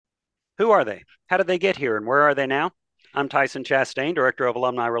Who are they? How did they get here and where are they now? I'm Tyson Chastain, Director of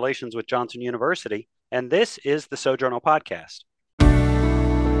Alumni Relations with Johnson University, and this is the Sojournal Podcast.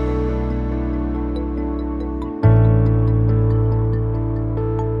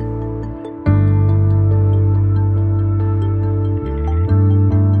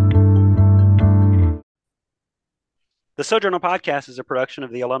 The Sojournal Podcast is a production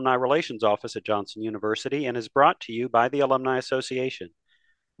of the Alumni Relations Office at Johnson University and is brought to you by the Alumni Association.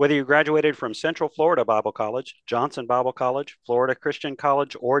 Whether you graduated from Central Florida Bible College, Johnson Bible College, Florida Christian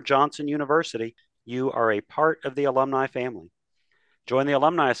College, or Johnson University, you are a part of the alumni family. Join the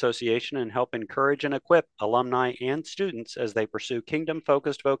Alumni Association and help encourage and equip alumni and students as they pursue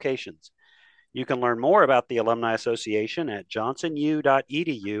kingdom-focused vocations. You can learn more about the Alumni Association at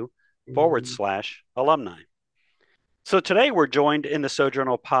johnsonu.edu/alumni. So today we're joined in the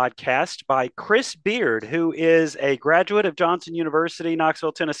Sojournal podcast by Chris Beard, who is a graduate of Johnson University,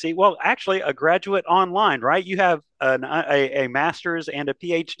 Knoxville, Tennessee. Well, actually, a graduate online, right? You have a master's and a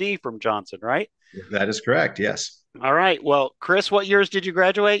PhD from Johnson, right? That is correct. Yes. All right. Well, Chris, what years did you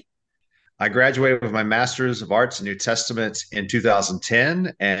graduate? I graduated with my Master's of Arts in New Testament in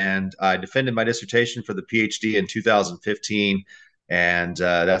 2010, and I defended my dissertation for the PhD in 2015. And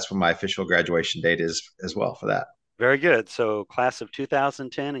that's when my official graduation date is as well for that. Very good. So, class of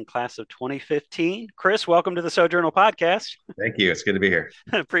 2010 and class of 2015. Chris, welcome to the Sojournal podcast. Thank you. It's good to be here.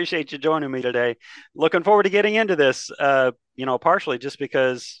 Appreciate you joining me today. Looking forward to getting into this, partially just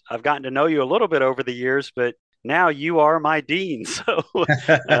because I've gotten to know you a little bit over the years, but now you are my dean. So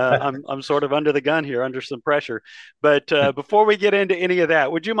I'm sort of under the gun here, under some pressure. But before we get into any of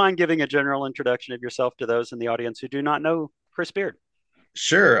that, would you mind giving a general introduction of yourself to those in the audience who do not know Chris Beard?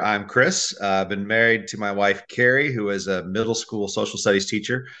 Sure. I'm Chris. I've been married to my wife, Carrie, who is a middle school social studies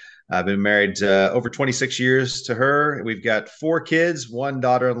teacher. I've been married over 26 years to her. We've got four kids, one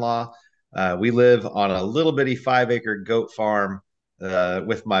daughter-in-law. We live on a little bitty 5-acre goat farm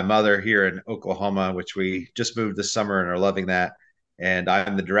with my mother here in Oklahoma, which we just moved this summer and are loving that. And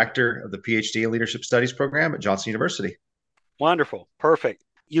I'm the director of the PhD in Leadership Studies program at Johnson University. Wonderful. Perfect.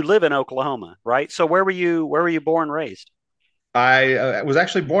 You live in Oklahoma, right? So where were you born and raised? I was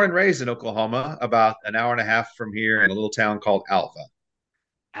actually born and raised in Oklahoma, about an hour and a half from here in a little town called Alva.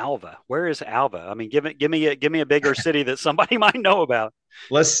 Alva. Where is Alva? I mean, give me a bigger city that somebody might know about.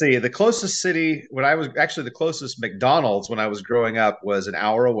 Let's see. The closest city when I was actually the closest McDonald's when I was growing up was an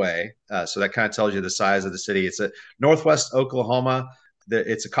hour away. So that kind of tells you the size of the city. It's a Northwest Oklahoma.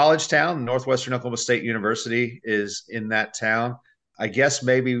 It's a college town. Northwestern Oklahoma State University is in that town. I guess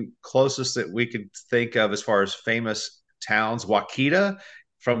maybe closest that we could think of as far as famous towns, Waukeeta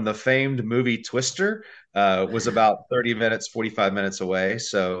from the famed movie Twister was about 30 minutes, 45 minutes away.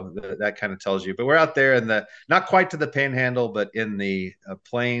 So that kind of tells you. But we're out there in the, not quite to the panhandle, but in the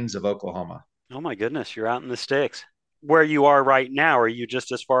plains of Oklahoma. Oh my goodness, you're out in the sticks. Where you are right now, are you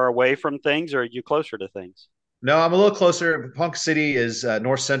just as far away from things or are you closer to things? No, I'm a little closer. Punk City is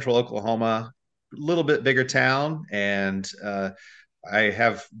north central Oklahoma, a little bit bigger town. And I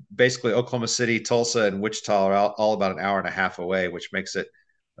have basically Oklahoma City, Tulsa, and Wichita are all about an hour and a half away, which makes it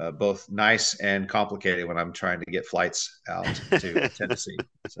both nice and complicated when I'm trying to get flights out to Tennessee.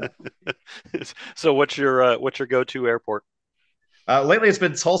 So So what's your go-to airport? lately it's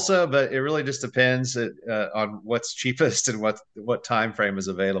been Tulsa, but it really just depends on what's cheapest and what time frame is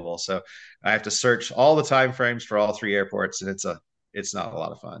available. So I have to search all the time frames for all three airports, and it's not a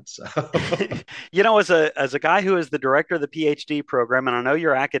lot of fun. So As a guy who is the director of the PhD program, and I know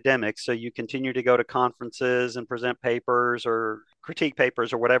you're academic, so you continue to go to conferences and present papers or critique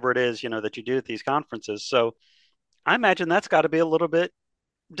papers or whatever it is, that you do at these conferences. So I imagine that's got to be a little bit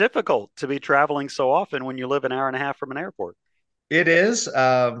difficult to be traveling so often when you live an hour and a half from an airport. it is.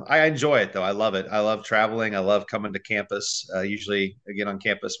 I enjoy it though. I love it. I love traveling. I love coming to campus. Usually, I get on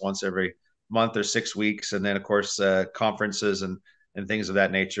campus once every month or 6 weeks, and then of course conferences and things of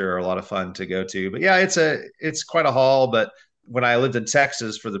that nature are a lot of fun to go to. But yeah, it's quite a haul. But when I lived in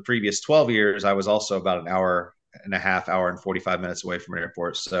Texas for the previous 12 years, I was also about an hour and a half, hour and 45 minutes away from an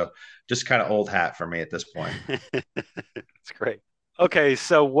airport. So just kind of old hat for me at this point. It's great. Okay,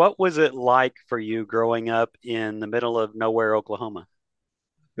 so what was it like for you growing up in the middle of nowhere, Oklahoma?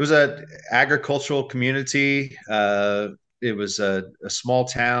 It was a agricultural community. It was a small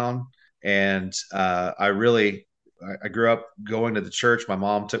town, and I grew up going to the church. My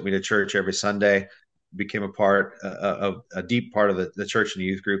mom took me to church every Sunday. Became a part of a deep part of the church and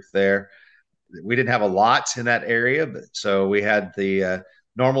youth group there. We didn't have a lot in that area, but so we had the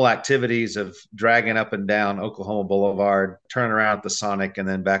normal activities of dragging up and down Oklahoma Boulevard, turning around at the Sonic, and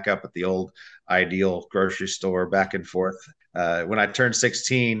then back up at the old Ideal grocery store, back and forth. When I turned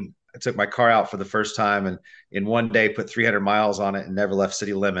 16, I took my car out for the first time and in one day put 300 miles on it and never left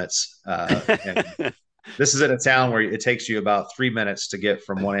city limits. And this is in a town where it takes you about 3 minutes to get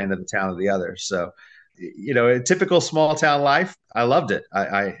from one end of the town to the other. So, a typical small town life. I loved it.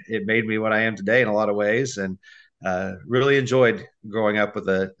 It made me what I am today in a lot of ways, and really enjoyed growing up with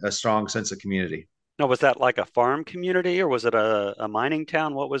a strong sense of community. No, was that like a farm community or was it a mining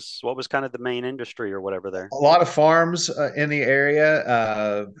town? What was kind of the main industry or whatever there? A lot of farms in the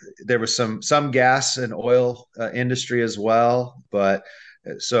area. There was some gas and oil industry as well, but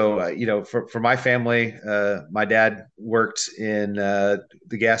for my family, my dad worked in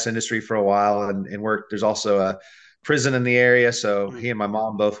the gas industry for a while and worked. There's also a prison in the area, so Hmm. he and my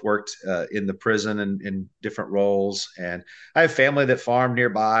mom both worked in the prison in different roles. And I have family that farm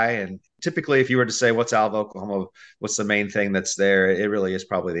nearby, and typically, if you were to say what's Alva, Oklahoma, what's the main thing that's there, it really is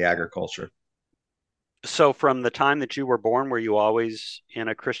probably the agriculture. So from the time that you were born, were you always in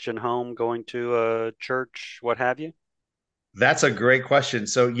a Christian home, going to a church, what have you? That's a great question.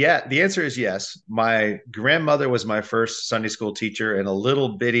 So, yeah, the answer is yes. My grandmother was my first Sunday school teacher in a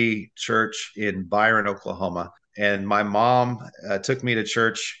little bitty church in Byron, Oklahoma. And my mom took me to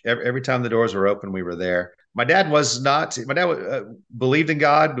church every time the doors were open, we were there. My dad was not, my dad believed in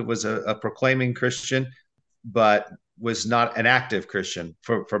God, but was a proclaiming Christian, but was not an active Christian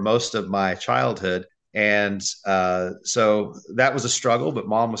for most of my childhood. And so that was a struggle, but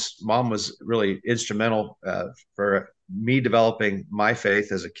mom was really instrumental for me developing my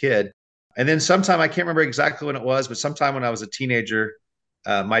faith as a kid. And then sometime, I can't remember exactly when it was, but sometime when I was a teenager,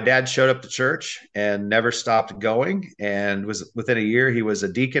 my dad showed up to church and never stopped going. And was within a year, he was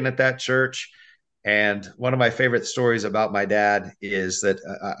a deacon at that church. And one of my favorite stories about my dad is that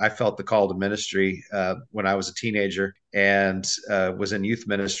I felt the call to ministry when I was a teenager and was in youth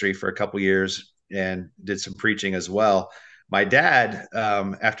ministry for a couple years and did some preaching as well. My dad,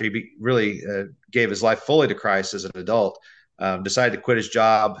 after really gave his life fully to Christ as an adult, decided to quit his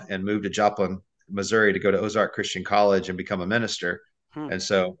job and move to Joplin, Missouri, to go to Ozark Christian College and become a minister. Hmm. And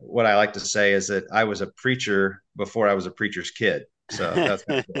so, what I like to say is that I was a preacher before I was a preacher's kid. So that's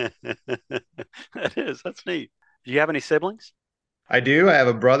kind of cool. That's neat. Do you have any siblings? I do. I have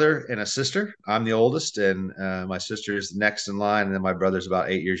a brother and a sister. I'm the oldest, and my sister is next in line, and then my brother's about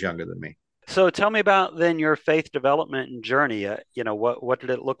 8 years younger than me. So tell me about then your faith development and journey. What did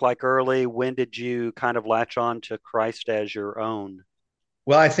it look like early? When did you kind of latch on to Christ as your own?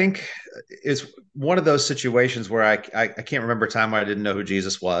 Well, I think it's one of those situations where I can't remember a time where I didn't know who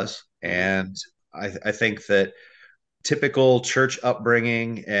Jesus was, Hmm. and I think that typical church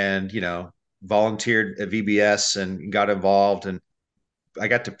upbringing and volunteered at VBS and got involved and I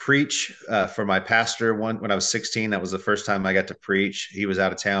got to preach for my pastor when I was 16. That was the first time I got to preach. He was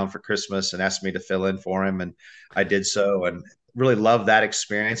out of town for Christmas and asked me to fill in for him, and I did so, and really loved that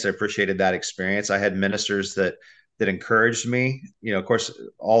experience. I appreciated that experience. I had ministers that encouraged me. Of course,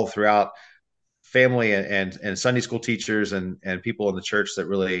 all throughout family and Sunday school teachers and people in the church that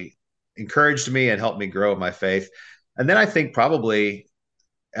really encouraged me and helped me grow in my faith. And then I think probably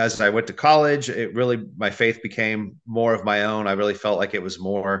as I went to college, it really my faith became more of my own. I really felt like it was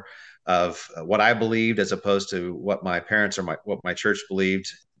more of what I believed as opposed to what my parents or what my church believed.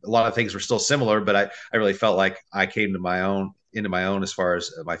 A lot of things were still similar, but I really felt like I came to my own into my own as far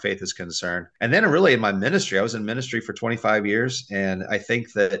as my faith is concerned. And then really in my ministry, I was in ministry for 25 years, and I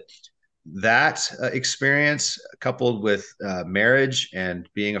think that experience coupled with marriage and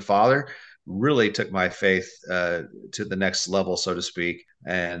being a father really took my faith to the next level, so to speak,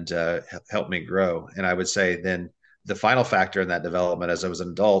 and helped me grow. And I would say then the final factor in that development as I was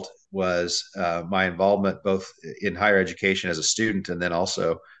an adult was my involvement both in higher education as a student and then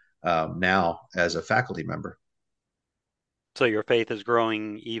also now as a faculty member. So your faith is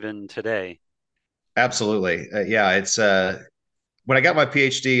growing even today. Absolutely. Yeah, it's when I got my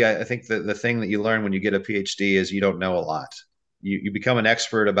PhD, I think the thing that you learn when you get a PhD is you don't know a lot. You become an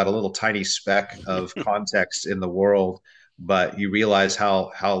expert about a little tiny speck of context in the world, but you realize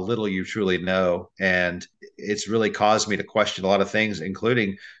how little you truly know, and it's really caused me to question a lot of things,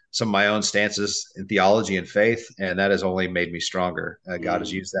 including some of my own stances in theology and faith, and that has only made me stronger. God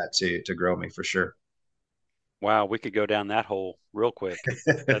has Mm. used that to grow me for sure. Wow, we could go down that hole real quick.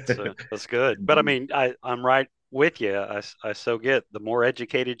 That's good. But I mean, I'm right with you. I so get the more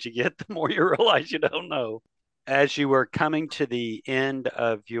educated you get, the more you realize you don't know. As you were coming to the end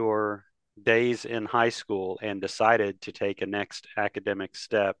of your days in high school and decided to take a next academic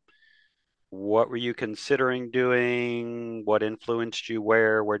step, what were you considering doing? What influenced you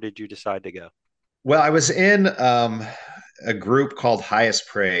where? Where did you decide to go? Well, I was in a group called Highest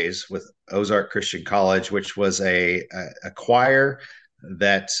Praise with Ozark Christian College, which was a choir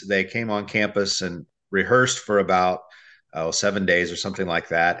that they came on campus and rehearsed for about 7 days or something like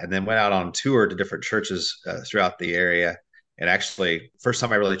that, and then went out on tour to different churches throughout the area. And actually, first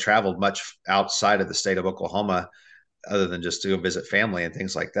time I really traveled much outside of the state of Oklahoma, other than just to go visit family and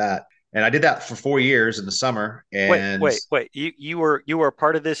things like that. And I did that for 4 years in the summer. Wait, And wait, wait. You were a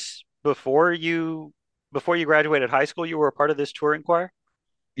part of this before you graduated high school. You were a part of this touring choir.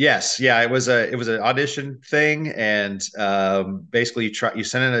 yes, yeah, it was an audition thing, and basically you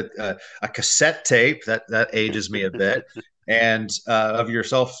send in a cassette tape that ages me a bit, and of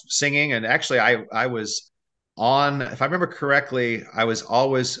yourself singing. And actually, I was on, if I remember correctly, I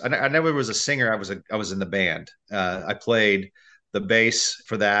never was a singer. I was in the band. I played the bass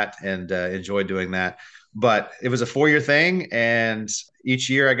for that and enjoyed doing that. But it was a 4 year thing, and each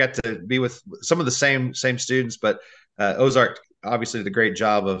year I got to be with some of the same students, but Ozark obviously did a great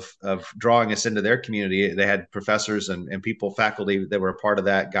job of drawing us into their community. They had professors and people, faculty that were a part of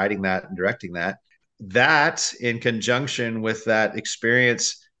that, guiding that and directing that. That in conjunction with that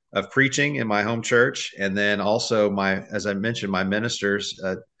experience of preaching in my home church, and then also as I mentioned, my ministers,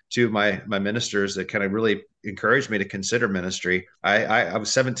 two of my ministers that kind of really encouraged me to consider ministry. I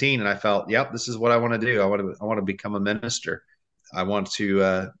was 17 and I felt, yep, this is what I want to do. I want to become a minister. I want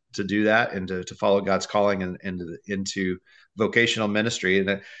to do that and to follow God's calling and into vocational ministry.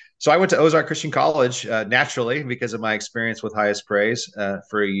 And so I went to Ozark Christian College naturally because of my experience with Highest Praise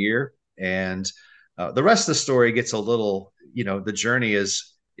for a year. And the rest of the story gets a little, the journey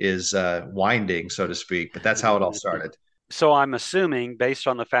is winding, so to speak. But that's how it all started. So I'm assuming, based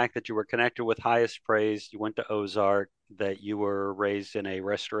on the fact that you were connected with Highest Praise, you went to Ozark, that you were raised in a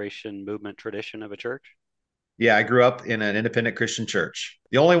Restoration Movement tradition of a church. Yeah, I grew up in an independent Christian church.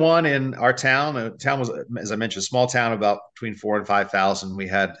 The only one in our town. The town was, as I mentioned, a small town, about between 4,000 and 5,000. We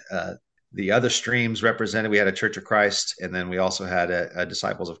had the other streams represented. We had a Church of Christ, and then we also had a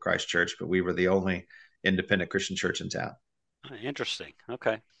Disciples of Christ church, but we were the only independent Christian church in town. Interesting.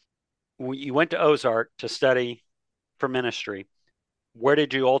 Okay. You went to Ozark to study for ministry. Where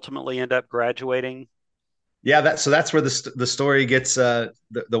did you ultimately end up graduating? Yeah, that's where the story gets the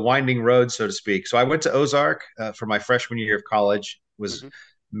winding road, so to speak. So I went to Ozark for my freshman year of college. Was Hmm.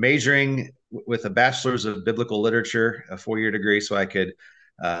 majoring with a bachelor's of biblical literature, a 4 year degree, so I could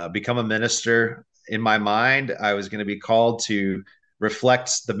become a minister. In my mind, I was going to be called to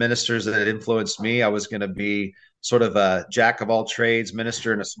reflect the ministers that had influenced me. I was going to be sort of a jack of all trades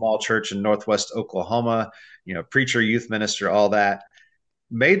minister in a small church in Northwest Oklahoma, preacher, youth minister, all that.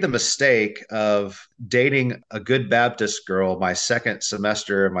 Made the mistake of dating a good Baptist girl my second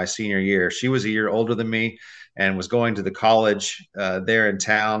semester of my senior year. She was a year older than me and was going to the college there in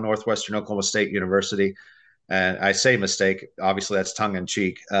town, Northwestern Oklahoma State University. And I say mistake, obviously that's tongue in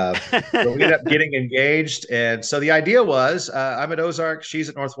cheek. But we ended up getting engaged. And so the idea was I'm at Ozark, she's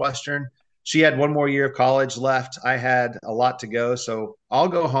at Northwestern. She had one more year of college left. I had a lot to go. So I'll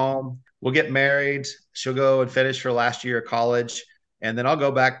go home. We'll get married. She'll go and finish her last year of college. And then I'll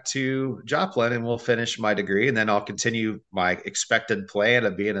go back to Joplin and we'll finish my degree. And then I'll continue my expected plan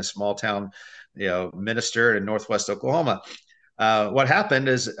of being a small town, minister in Northwest Oklahoma. What happened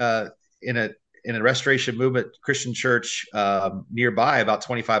is in a Restoration Movement Christian church nearby, about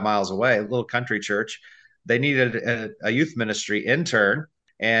 25 miles away, a little country church. They needed a youth ministry intern.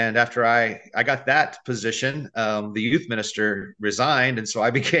 And after I got that position, the youth minister resigned, and so I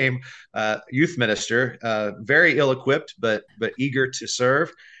became youth minister. Very ill-equipped, but eager to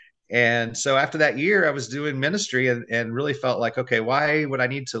serve. And so after that year, I was doing ministry and really felt like, okay, why would I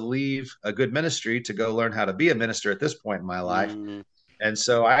need to leave a good ministry to go learn how to be a minister at this point in my life? Mm, And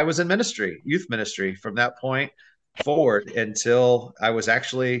so I was in ministry, youth ministry, from that point forward until I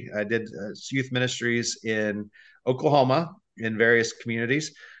did youth ministries in Oklahoma in various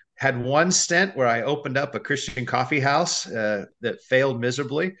communities. Had one stint where I opened up a Christian coffee house that failed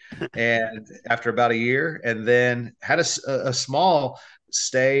miserably, and after about a year, and then had a small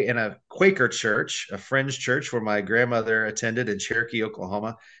stay in a Quaker church, a fringe church where my grandmother attended in Cherokee,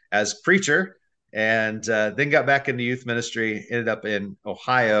 Oklahoma, as preacher, and then got back into youth ministry. Ended up in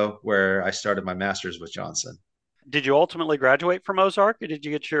Ohio, where I started my master's with Johnson. did you ultimately graduate from Ozark, or did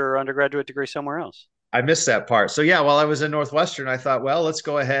you get your undergraduate degree somewhere else? I missed that part. So yeah, while I was in Northwestern, I thought, well, let's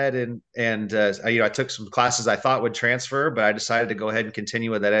go ahead and I took some classes I thought would transfer, but I decided to go ahead and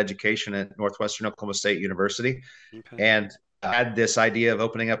continue with that education at Northwestern Oklahoma State University, Okay. and I had this idea of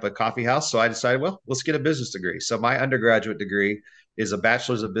opening up a coffee house. So I decided, well, let's get a business degree. So my undergraduate degree is a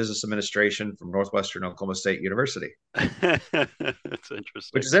bachelor's of business administration from Northwestern Oklahoma State University, That's which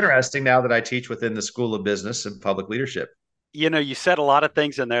interesting. is interesting now that I teach within the School of Business and Public Leadership. You said a lot of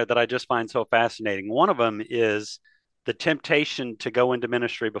things in there that I just find so fascinating. One of them is the temptation to go into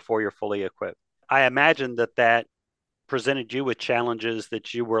ministry before you're fully equipped. I imagine that that presented you with challenges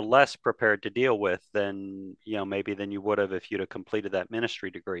that you were less prepared to deal with than, maybe than you would have if you'd have completed that ministry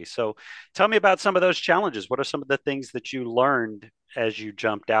degree. So tell me about some of those challenges. What are some of the things that you learned as you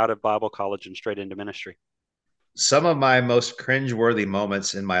jumped out of Bible college and straight into ministry? Some of my most cringeworthy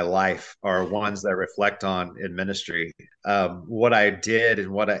moments in my life are ones that I reflect on in ministry. What I did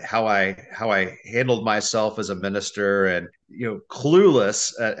and how I handled myself as a minister, and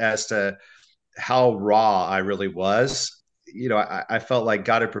clueless as to how raw I really was. I felt like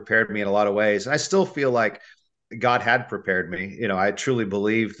God had prepared me in a lot of ways, and I still feel like God had prepared me. I truly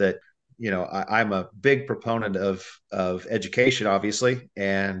believe that. I'm a big proponent of education, obviously,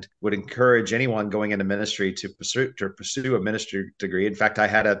 and would encourage anyone going into ministry to pursue a ministry degree. In fact, I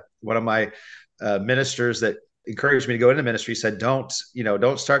had one of my ministers that encouraged me to go into ministry said, don't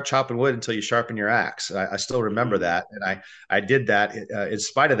start chopping wood until you sharpen your axe. I still remember Mm-hmm. that, and I did that in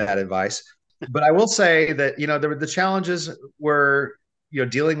spite of that advice. But I will say that the challenges were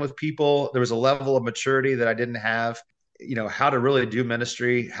dealing with people. There was a level of maturity that I didn't have. How to really do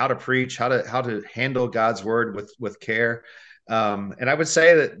ministry, how to preach, how to handle God's word with care. And I would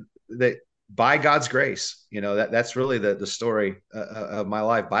say that by God's grace, that's really the story of my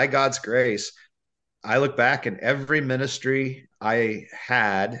life. By God's grace, I look back, and every ministry I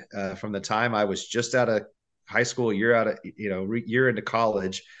had from the time I was just out of high school, year into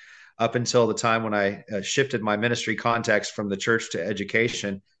college, up until the time when I shifted my ministry context from the church to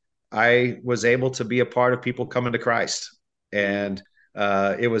education, I was able to be a part of people coming to Christ. Mm-hmm.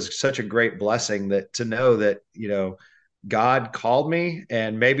 And it was such a great blessing that to know that, God called me,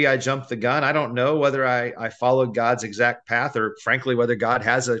 and maybe I jumped the gun. I don't know whether I followed God's exact path, or frankly, whether God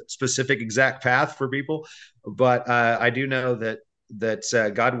has a specific exact path for people. But I do know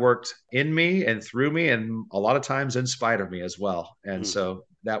that God worked in me and through me, and a lot of times in spite of me as well. And Mm-hmm. so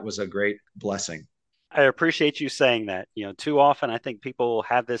that was a great blessing. I appreciate you saying that. Too often I think people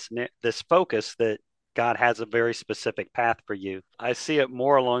have this focus that God has a very specific path for you. I see it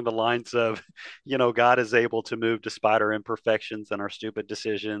more along the lines of, God is able to move despite our imperfections and our stupid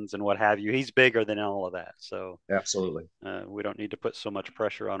decisions and what have you. He's bigger than all of that. So Absolutely. we don't need to put so much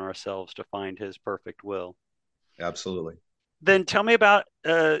pressure on ourselves to find His perfect will. Absolutely. Then tell me about,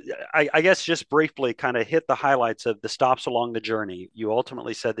 I guess, just briefly, kind of hit the highlights of the stops along the journey. You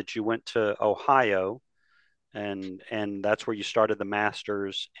ultimately said that you went to Ohio, and that's where you started the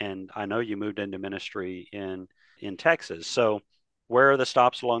masters, and I know you moved into ministry in Texas. So where are the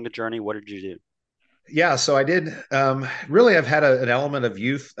stops along the journey? What did you do? Yeah, so I did. Really, I've had an element of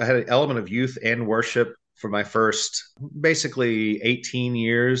youth. I had an element of youth and worship for my first basically 18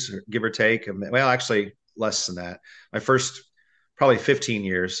 years, give or take. Well, actually, less than that. My first probably 15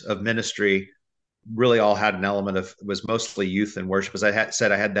 years of ministry really all had an element of, was mostly youth and worship. As I had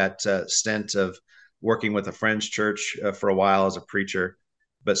said, I had that stint of working with a Friends church for a while as a preacher,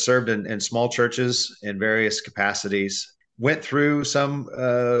 but served in small churches in various capacities. Went through some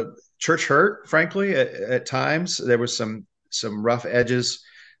church hurt, frankly, at times. There was some rough edges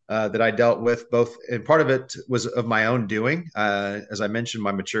that I dealt with, both, and part of it was of my own doing. As I mentioned,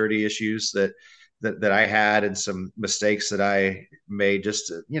 my maturity issues that I had, and some mistakes that I made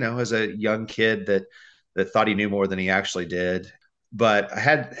just, as a young kid that thought he knew more than he actually did. But I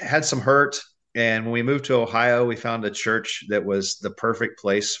had some hurt. And when we moved to Ohio, we found a church that was the perfect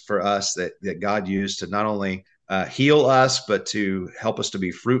place for us, that God used to not only heal us, but to help us to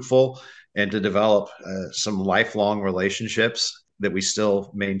be fruitful and to develop some lifelong relationships that we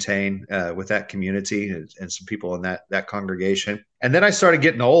still maintain with that community, and some people in that congregation. And then I started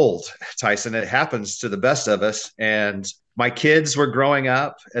getting old, Tyson. It happens to the best of us. And my kids were growing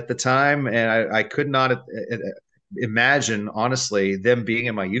up at the time, and I could not imagine, honestly, them being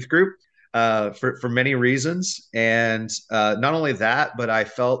in my youth group for many reasons. And not only that, but I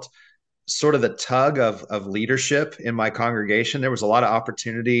felt sort of the tug of leadership in my congregation. There was a lot of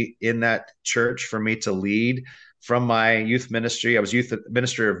opportunity in that church for me to lead from my youth ministry. I was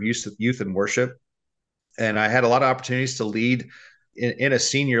minister of youth and worship, and I had a lot of opportunities to lead in a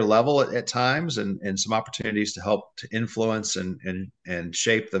senior level at times, and some opportunities to help to influence and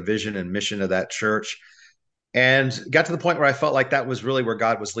shape the vision and mission of that church. And got to the point where I felt like that was really where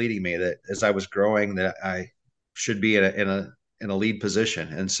God was leading me, that as I was growing, that I should be in a lead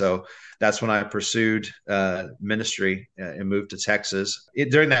position. And so that's when I pursued ministry and moved to Texas.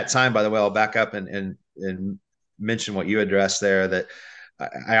 During that time, by the way, I'll back up and mention what you addressed there, that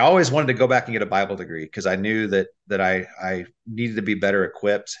I always wanted to go back and get a Bible degree because I knew that I needed to be better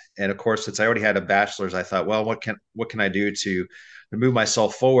equipped. And of course, since I already had a bachelor's, I thought, well, what can I do to move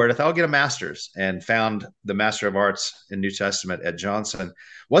myself forward? I thought I'll get a master's, and found the Master of Arts in New Testament at Johnson.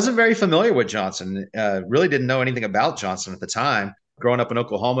 Wasn't very familiar with Johnson. Really didn't know anything about Johnson at the time. Growing up in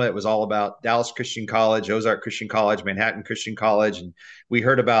Oklahoma, it was all about Dallas Christian College, Ozark Christian College, Manhattan Christian College, and we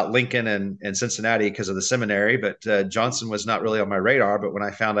heard about Lincoln and Cincinnati because of the seminary, but Johnson was not really on my radar. But when I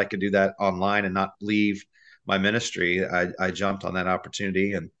found I could do that online and not leave my ministry, I jumped on that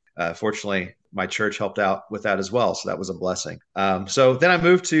opportunity. And fortunately, my church helped out with that as well. So that was a blessing. So then I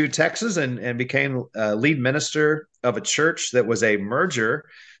moved to Texas and became lead minister of a church that was a merger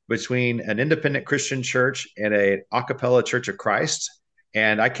between an independent Christian church and a a cappella Church of Christ.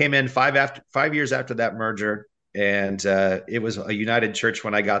 And I came in 5 years after that merger, and it was a united church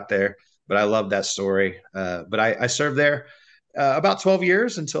when I got there. But I love that story. But I served there about 12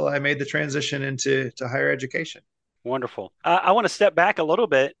 years until I made the transition into higher education. Wonderful. I want to step back a little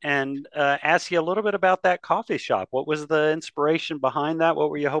bit and ask you a little bit about that coffee shop. What was the inspiration behind that? What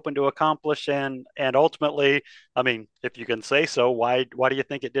were you hoping to accomplish? And ultimately, I mean, if you can say so, why do you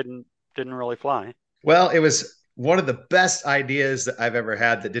think it didn't really fly? Well, it was one of the best ideas that I've ever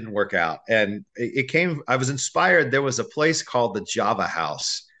had that didn't work out. And it came, I was inspired. There was a place called the Java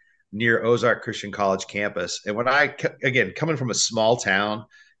House near Ozark Christian College campus. And again, coming from a small town,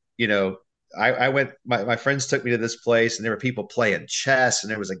 you know, I went, my friends took me to this place, and there were people playing chess, and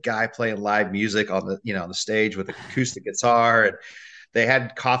there was a guy playing live music on on the stage with an acoustic guitar. And they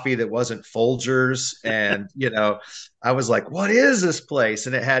had coffee that wasn't Folgers. And, I was like, what is this place?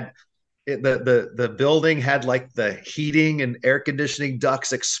 And it had, the building had like the heating and air conditioning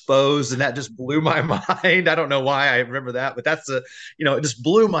ducts exposed, and that just blew my mind. I don't know why I remember that, but it just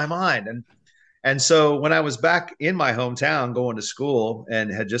blew my mind. And so when I was back in my hometown going to school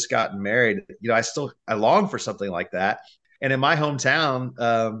and had just gotten married, I longed for something like that. And in my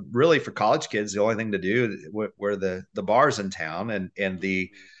hometown, really for college kids, the only thing to do were the bars in town, and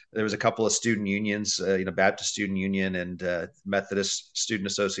there was a couple of student unions, Baptist Student Union and Methodist Student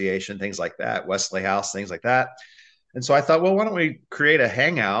Association, things like that, Wesley House, things like that. And so I thought, well, why don't we create a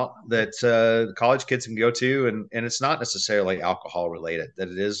hangout that college kids can go to, and it's not necessarily alcohol related, that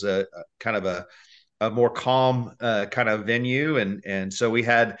it is a kind of a more calm kind of venue. And so we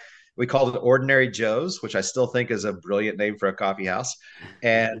called it Ordinary Joe's, which I still think is a brilliant name for a coffee house.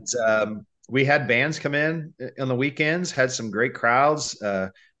 And we had bands come in on the weekends, had some great crowds.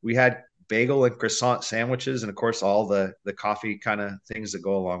 We had bagel and croissant sandwiches, and of course all the coffee kind of things that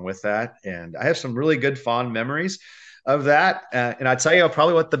go along with that. And I have some really good fond memories of that. And I tell you,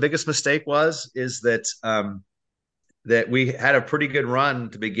 probably what the biggest mistake was is that we had a pretty good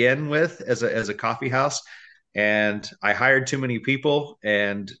run to begin with as a coffee house, and I hired too many people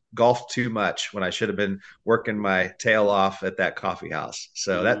and golfed too much when I should have been working my tail off at that coffee house.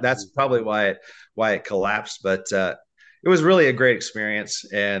 So that's probably why it collapsed. But it was really a great experience,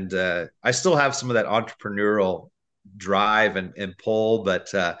 and I still have some of that entrepreneurial drive and pull,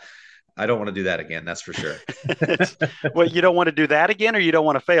 but I don't want to do that again. That's for sure. Well, you don't want to do that again, or you don't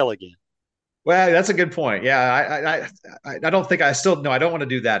want to fail again? Well, that's a good point. Yeah, I don't think I still no, I don't want to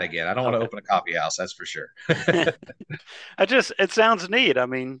do that again. I don't want to open a coffee house. That's for sure. It sounds neat. I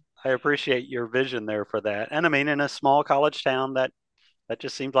mean, I appreciate your vision there for that. And I mean, in a small college town, that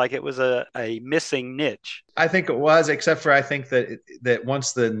just seemed like it was a missing niche. I think it was, except for I think that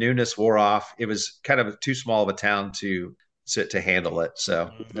once the newness wore off, it was kind of too small of a town to handle it. So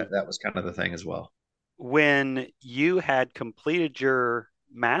Mhm. that was kind of the thing as well. When you had completed your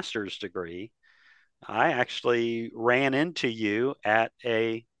master's degree, I actually ran into you at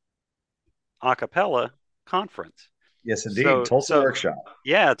a cappella conference. Yes, indeed. Tulsa So Workshop.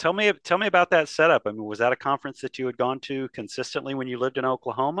 yeah, tell me about that setup. I mean, was that a conference that you had gone to consistently when you lived in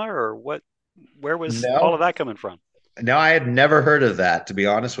Oklahoma, or what? Where was all of No, that coming from? no, I had never heard of that, to be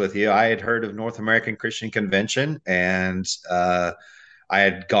honest with you. I had heard of North American Christian Convention, and I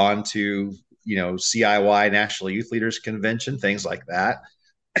had gone to, CIY, National Youth Leaders Convention, things like that.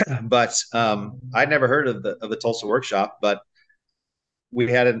 But I'd never heard of the Tulsa Workshop. But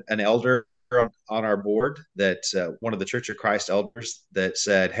we had an elder on our board, that one of the Church of Christ elders, that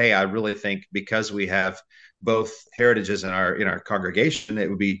said, "Hey, I really think because we have both heritages in our congregation,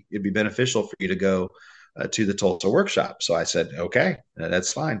 it'd be beneficial for you to go to the Tulsa Workshop." So I said, "Okay,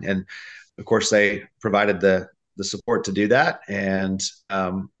 that's fine." And of course, they provided the support to do that, and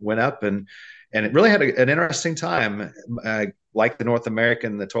went up, and it really had an interesting time. Like the North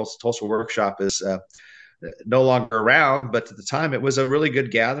American, the Tulsa Workshop is no longer around, but at the time it was a really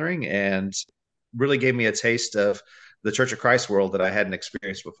good gathering, and really gave me a taste of the Church of Christ world that I hadn't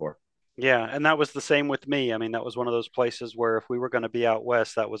experienced before. Yeah, and that was the same with me. I mean, that was one of those places where if we were going to be out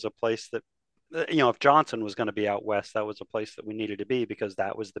west, that was a place that, if Johnson was going to be out west, that was a place that we needed to be because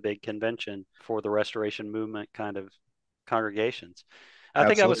that was the big convention for the Restoration Movement kind of congregations. I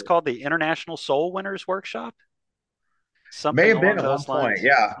think that was Absolutely. called the International Soul Winners Workshop, May something have been along at one those point. lines.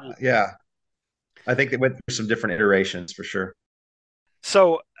 Yeah. Yeah. Yeah. I think they went through some different iterations for sure.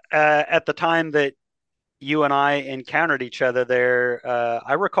 So at the time that you and I encountered each other there,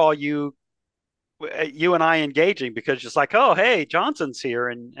 I recall you and I engaging because it's like, oh, hey, Johnson's here,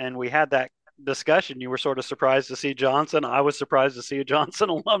 and we had that discussion. You were sort of surprised to see Johnson. I was surprised to see a Johnson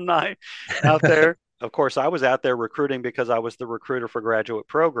alumni out there. Of course, I was out there recruiting because I was the recruiter for graduate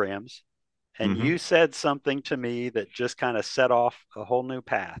programs. And Hmm. you said something to me that just kind of set off a whole new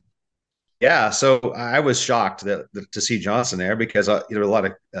path. Yeah, so I was shocked to see Johnson there because there were a lot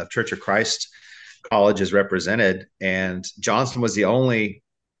of Church of Christ colleges represented, and Johnson was the only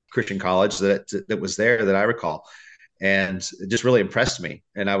Christian college that was there that I recall, and it just really impressed me.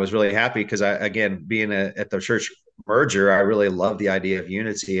 And I was really happy because again, being at the church merger, I really loved the idea of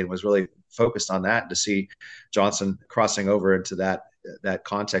unity and was really focused on that. To see Johnson crossing over into that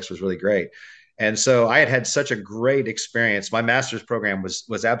context was really great. And so I had such a great experience. My master's program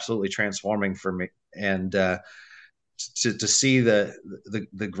was absolutely transforming for me, and to see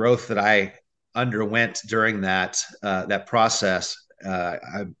the growth that I underwent during that process.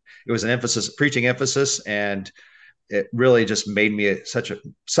 It was an preaching emphasis, and it really just made me such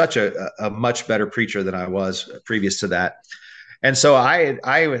a much better preacher than I was previous to that. And so I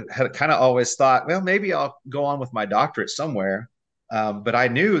had kind of always thought, well, maybe I'll go on with my doctorate somewhere. But I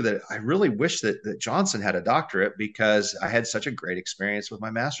knew that I really wish that Johnson had a doctorate because I had such a great experience with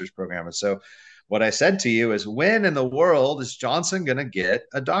my master's program. And so what I said to you is, when in the world is Johnson going to get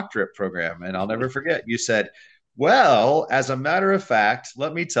a doctorate program? And I'll never forget, you said, well, as a matter of fact,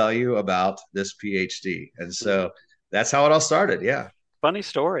 let me tell you about this PhD. And so that's how it all started. Yeah. Funny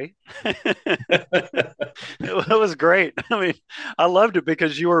story. It was great. I mean, I loved it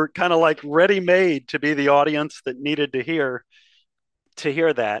because you were kind of like ready made to be the audience that needed to hear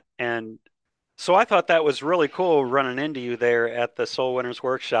that. And so I thought that was really cool running into you there at the Soul Winners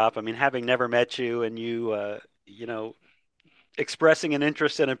Workshop. I mean, having never met you and you, expressing an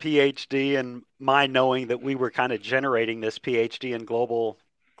interest in a PhD and my knowing that we were kind of generating this PhD in global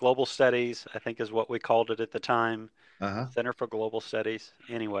studies, I think is what we called it at the time, Uh-huh. Center for Global Studies.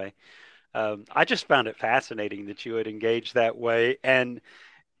 Anyway, I just found it fascinating that you had engaged that way. And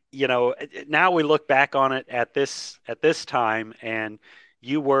now we look back on it at this time, and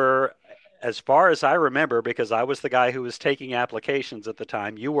you were, as far as I remember, because I was the guy who was taking applications at the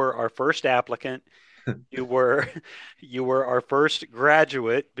time, you were our first applicant. You were you were our first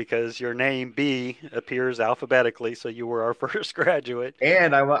graduate because your name B appears alphabetically, so you were our first graduate.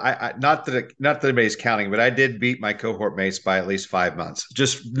 And not that anybody's counting, but I did beat my cohort mates by at least 5 months.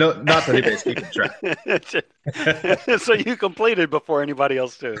 Just no, not that anybody's keeping track. So you completed before anybody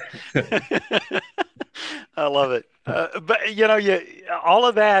else did. I love it. But all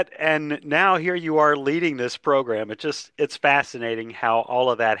of that, and now here you are leading this program. It's fascinating how all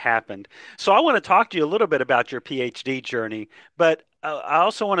of that happened. So I want to talk to you a little bit about your PhD journey, but I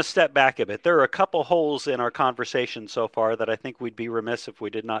also want to step back a bit. There are a couple holes in our conversation so far that I think we'd be remiss if we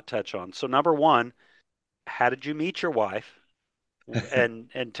did not touch on. So number one, how did you meet your wife? And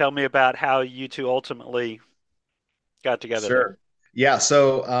tell me about how you two ultimately got together there. Sure. Yeah.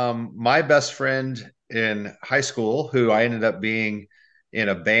 So my best friend in high school, who I ended up being in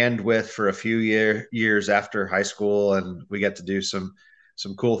a band with for a few years after high school, and we got to do some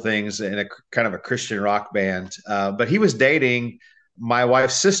cool things in a kind of a Christian rock band. But he was dating my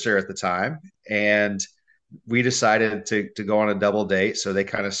wife's sister at the time, and we decided to go on a double date. So they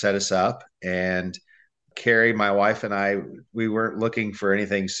kind of set us up, and Carrie, my wife, and I, we weren't looking for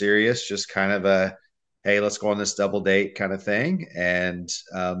anything serious, just kind of a, hey, let's go on this double date kind of thing. And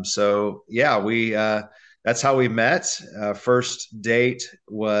so, yeah, that's how we met. First date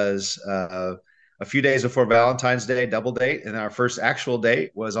was a few days before Valentine's Day, double date. And our first actual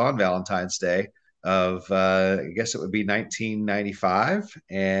date was on Valentine's Day of, I guess it would be 1995.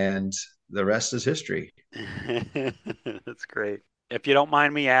 And the rest is history. That's great. If you don't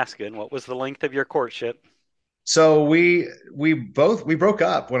mind me asking, what was the length of your courtship? So we broke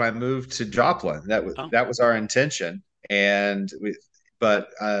up when I moved to Joplin. Oh, That was our intention, and we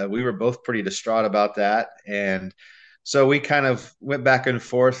were both pretty distraught about that, and so we kind of went back and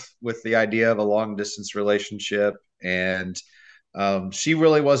forth with the idea of a long distance relationship, and she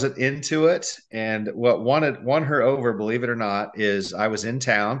really wasn't into it. And what won her over, believe it or not, is I was in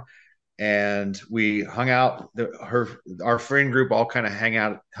town. and we hung out. Our friend group all kind of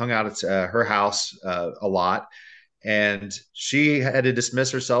hung out at her house a lot, and she had to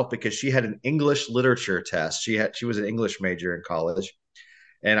dismiss herself because she had an English literature test. She was an English major in college,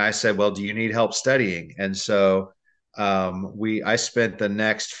 and I said, "Well, do you need help studying?" And so we I spent the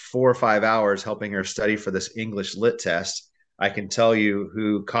next 4 or 5 hours helping her study for this English lit test. I can tell you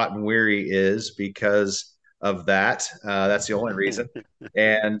who Cotton Weary is because of that. That's the only reason.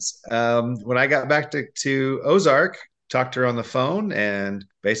 And when I got back to Ozark, talked to her on the phone, and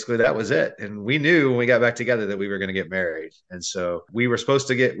basically that was it. And we knew when we got back together that we were going to get married. And so we were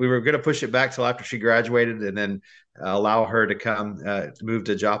going to push it back till after she graduated, and then allow her to come to move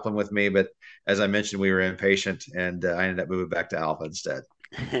to Joplin with me. But as I mentioned, we were impatient, and I ended up moving back to Alpha instead.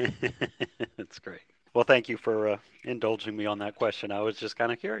 That's great. Well, thank you for indulging me on that question. I was just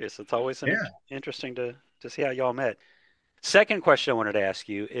kind of curious. It's always Yeah. interesting to see how y'all met. Second question I wanted to ask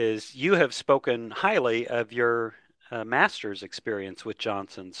you is you have spoken highly of your master's experience with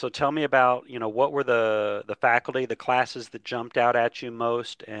Johnson. So tell me about, what were the faculty, the classes that jumped out at you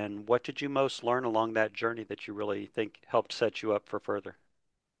most, and what did you most learn along that journey that you really think helped set you up for further?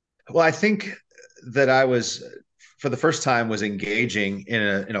 Well, I think that I was, for the first time, was engaging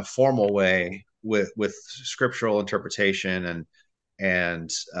in a formal way with scriptural interpretation and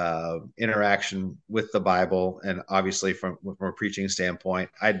interaction with the Bible, and obviously from a preaching standpoint,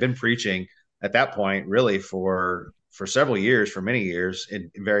 I'd been preaching at that point really for several years, for many years in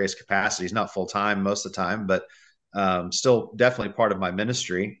various capacities, not full time most of the time, but still definitely part of my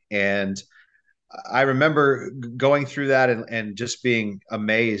ministry. And I remember going through that and just being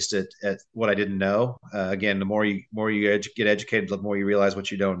amazed at what I didn't know. Again, the more you get educated, the more you realize what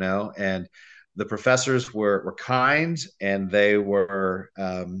you don't know. And the professors were kind, and they were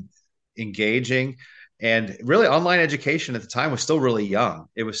engaging. And really, online education at the time was still really young.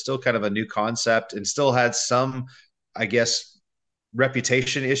 It was still kind of a new concept, and still had some, I guess,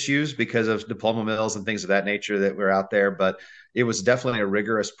 reputation issues because of diploma mills and things of that nature that were out there. But it was definitely a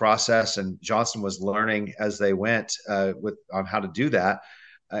rigorous process, and Johnson was learning as they went with on how to do that.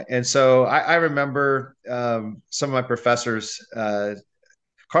 And so I remember some of my professors,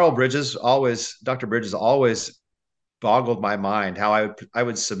 Dr. Bridges always boggled my mind how I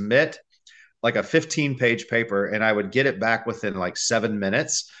would submit like a 15-page paper, and I would get it back within like 7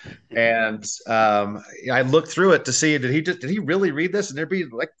 minutes. And I looked through it to see, did he really read this? And there'd be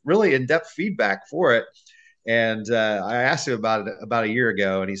like really in-depth feedback for it. And I asked him about it about a year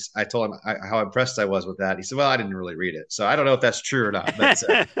ago, and I told him how impressed I was with that. He said, "Well, I didn't really read it, so I don't know if that's true or not, but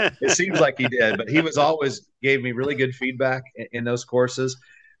it seems like he did." But he was always gave me really good feedback in those courses.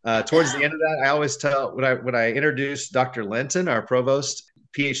 Towards the end of that, I always tell when I introduced Dr. Linton, our provost,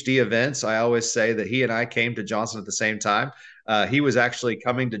 PhD events, I always say that he and I came to Johnson at the same time. He was actually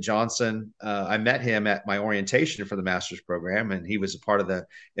coming to Johnson. I met him at my orientation for the master's program, and he was a part of the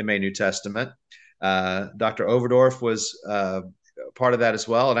MA New Testament. Dr. Overdorf was part of that as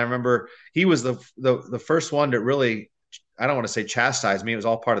well. And I remember he was the first one to really, I don't want to say chastise me. It was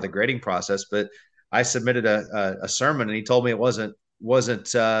all part of the grading process, but I submitted a sermon, and he told me it wasn't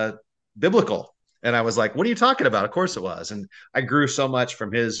biblical. And I was like, "What are you talking about?" Of course it was. And I grew so much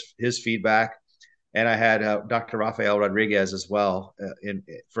from his feedback. And I had Dr. Rafael Rodriguez as well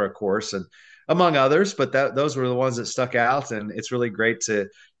for a course, and among others. But those were the ones that stuck out, and it's really great to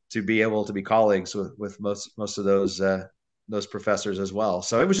be able to be colleagues with most of those professors as well.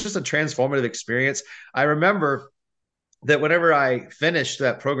 So it was just a transformative experience. I remember that whenever I finished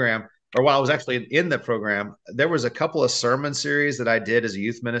that program, or while I was actually in the program, there was a couple of sermon series that I did as a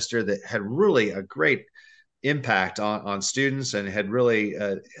youth minister that had really a great impact on students, and had really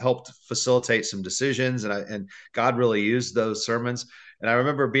helped facilitate some decisions. And God really used those sermons. And I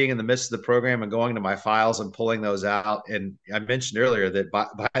remember being in the midst of the program and going to my files and pulling those out. And I mentioned earlier that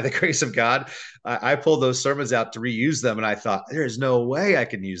by the grace of God, I pulled those sermons out to reuse them. And I thought, there is no way I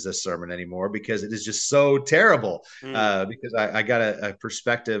can use this sermon anymore because it is just so terrible. Mm. Because I got a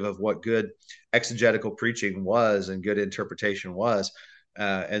perspective of what good exegetical preaching was and good interpretation was.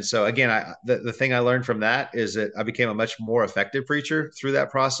 And so again, the thing I learned from that is that I became a much more effective preacher through that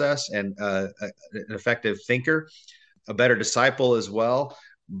process, and an effective thinker, a better disciple as well.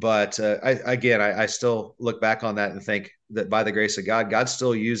 But I still look back on that and think that by the grace of God, God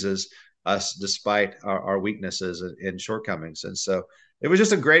still uses us despite our weaknesses and shortcomings. And so it was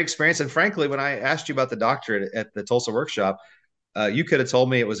just a great experience. And frankly, when I asked you about the doctorate at the Tulsa workshop, you could have told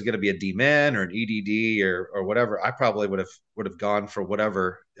me it was going to be a DMin or an EDD or whatever. I probably would have gone for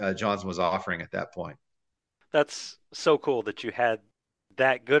whatever Johnson was offering at that point. That's so cool that you had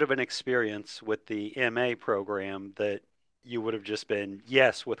that good of an experience with the MA program that you would have just been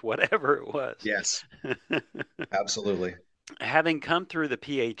yes with whatever it was. Yes, absolutely. Having come through the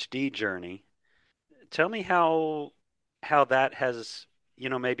PhD journey, tell me how that has,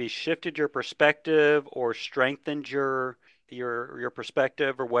 maybe shifted your perspective or strengthened your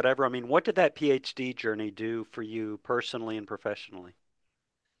perspective or whatever. I mean, what did that PhD journey do for you personally and professionally?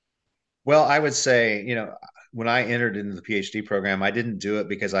 Well, I would say, when I entered into the PhD program, I didn't do it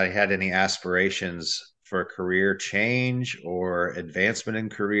because I had any aspirations for a career change or advancement in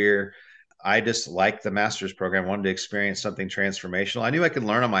career. I just liked the master's program, wanted to experience something transformational. I knew I could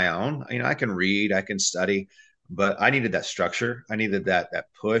learn on my own. I can read, I can study, but I needed that structure. I needed that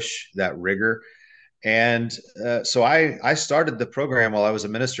push, that rigor. And so I started the program while I was a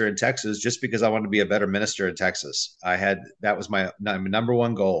minister in Texas, just because I wanted to be a better minister in Texas. That was my number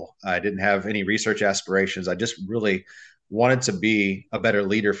one goal. I didn't have any research aspirations. I just really wanted to be a better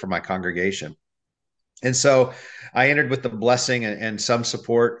leader for my congregation. And so I entered with the blessing and some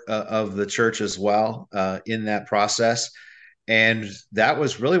support of the church as well in that process. And that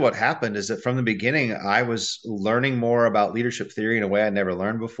was really what happened, is that from the beginning, I was learning more about leadership theory in a way I'd never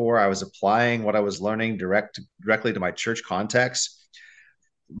learned before. I was applying what I was learning directly to my church context.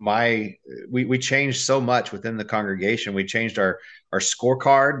 We changed so much within the congregation. We changed our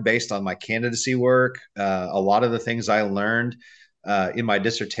scorecard based on my candidacy work. A lot of the things I learned in my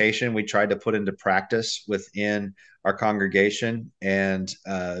dissertation, we tried to put into practice within our congregation, and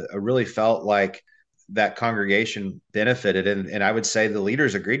I really felt like that congregation benefited. And I would say the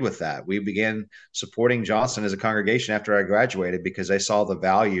leaders agreed with that. We began supporting Johnson as a congregation after I graduated because they saw the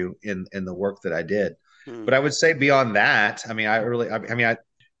value in the work that I did. Hmm. But I would say beyond that, I mean,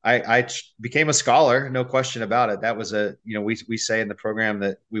 I became a scholar, no question about it. That was we say in the program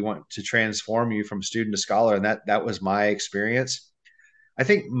that we want to transform you from student to scholar, and that was my experience. I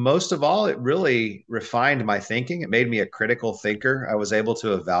think most of all, it really refined my thinking. It made me a critical thinker. I was able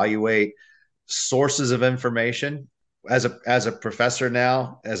to evaluate sources of information as a professor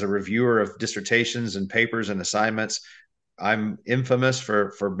now, as a reviewer of dissertations and papers and assignments. I'm infamous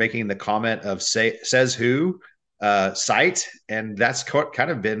for making the comment of says who cite, and that's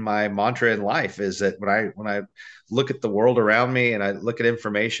kind of been my mantra in life. Is that when I look at the world around me and I look at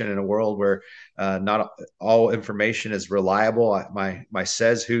information in a world where not all information is reliable, my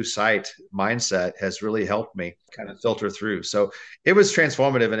says who cite mindset has really helped me kind of filter through. So it was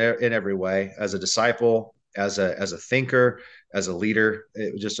transformative in every way, as a disciple, as a thinker, as a leader.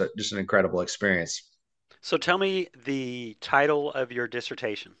 It was just an incredible experience. So tell me the title of your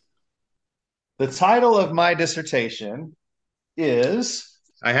dissertation. The title of my dissertation is,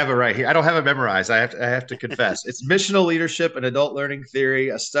 I have it right here. I don't have it memorized. I have to confess. It's Missional Leadership and Adult Learning Theory,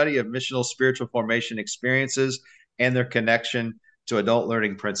 a study of missional spiritual formation experiences and their connection to adult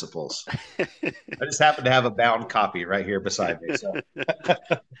learning principles. I just happen to have a bound copy right here beside me. So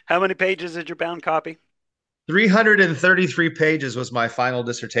How many pages is your bound copy? 333 pages was my final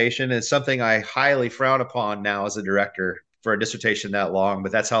dissertation. It's something I highly frown upon now as a director for a dissertation that long,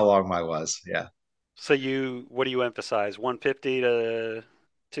 but that's how long mine was. Yeah. So what do you emphasize? 150 to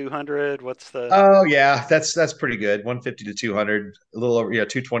 200? What's the? Oh yeah, that's pretty good. 150 to 200, a little over,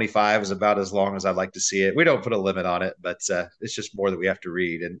 225 is about as long as I'd like to see it. We don't put a limit on it, but it's just more that we have to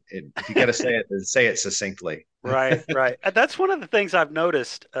read. And if you got to say it, then say it succinctly. Right, right. That's one of the things I've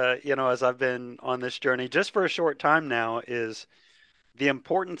noticed, as I've been on this journey just for a short time now, is the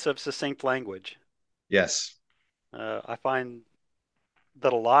importance of succinct language. Yes. I find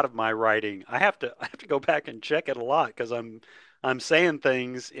that a lot of my writing, I have to go back and check it a lot because I'm saying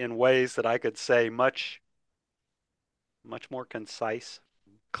things in ways that I could say much more concise,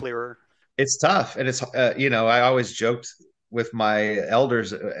 clearer. It's tough. And I always joked with my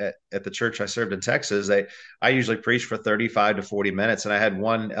elders at the church I served in Texas. I usually preach for 35 to 40 minutes. And I had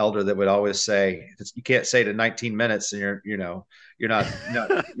one elder that would always say, you can't say it in 19 minutes and you're not,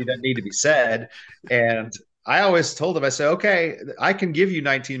 no, you don't need to be said. And I always told them, I said, okay, I can give you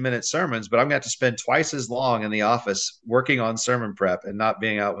 19-minute sermons, but I'm going to have to spend twice as long in the office working on sermon prep and not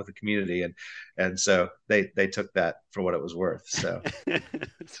being out with the community. And so they took that for what it was worth. So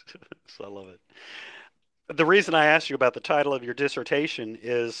So I love it. The reason I asked you about the title of your dissertation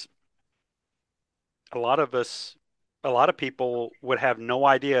is a lot of us, a lot of people would have no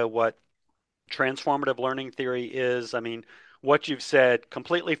idea what transformative learning theory is. I mean, what you've said,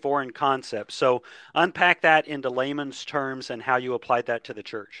 completely foreign concept. So unpack that into layman's terms and how you applied that to the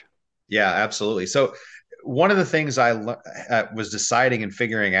church. yeah, absolutely. So one of the things I was deciding and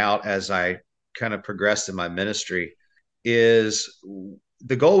figuring out as I kind of progressed in my ministry is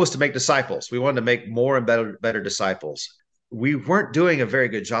the goal was to make disciples. We wanted to make more and better disciples. we weren't doing a very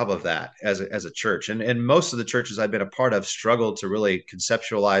good job of that as a church. And most of the churches I've been a part of struggled to really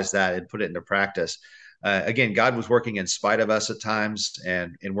conceptualize that and put it into practice. Again, God was working in spite of us at times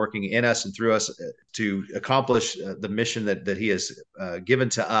and working in us and through us to accomplish the mission that he has given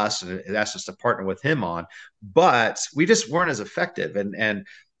to us and asked us to partner with him on. But we just weren't as effective. And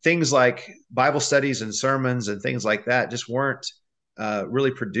things like Bible studies and sermons and things like that just weren't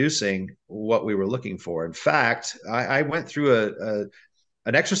really producing what we were looking for. In fact, I went through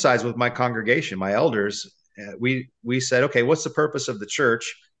an exercise with my congregation, my elders. We said, okay, what's the purpose of the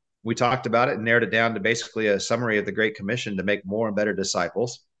church? We talked about it and narrowed it down to basically a summary of the Great Commission to make more and better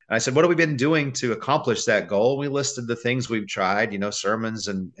disciples. And I said, what have we been doing to accomplish that goal? We listed the things we've tried, sermons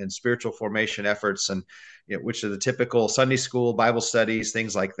and spiritual formation efforts, and which are the typical Sunday school, Bible studies,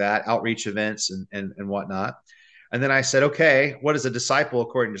 things like that, outreach events and whatnot. And then I said, okay, what is a disciple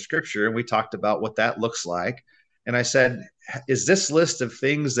according to scripture? And we talked about what that looks like. And I said, is this list of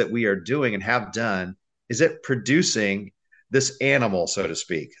things that we are doing and have done, is it producing this animal, so to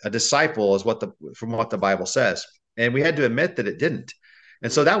speak? A disciple is from what the Bible says. And we had to admit that it didn't. And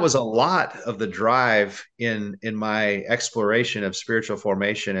so that was a lot of the drive in my exploration of spiritual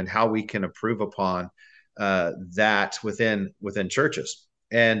formation and how we can improve upon that within churches.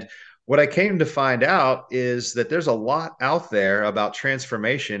 And what I came to find out is that there's a lot out there about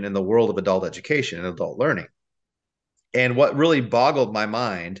transformation in the world of adult education and adult learning. And what really boggled my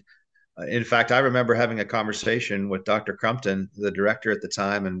mind, in fact, I remember having a conversation with Dr. Crumpton, the director at the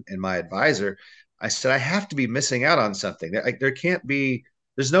time, and my advisor. I said, I have to be missing out on something.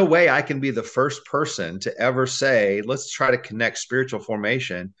 There's no way I can be the first person to ever say, let's try to connect spiritual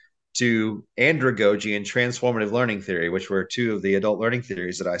formation to andragogy and transformative learning theory, which were two of the adult learning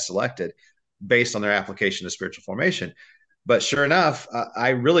theories that I selected based on their application to spiritual formation. But sure enough, I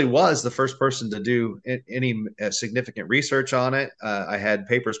really was the first person to do any significant research on it. I had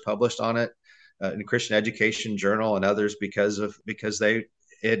papers published on it in Christian Education Journal and others because it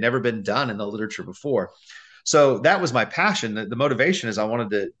had never been done in the literature before. So that was my passion. The motivation is I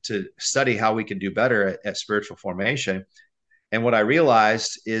wanted to study how we can do better at spiritual formation. And what I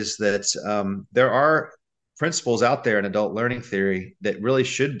realized is that there are principles out there in adult learning theory that really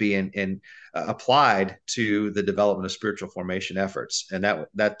should be applied to the development of spiritual formation efforts. And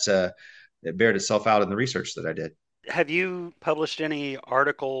that it bared itself out in the research that I did. Have you published any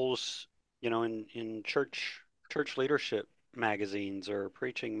articles, in church leadership magazines or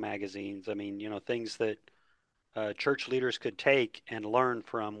preaching magazines? I mean, things that church leaders could take and learn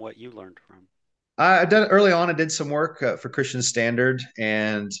from what you learned from. I done early on. I did some work for Christian Standard,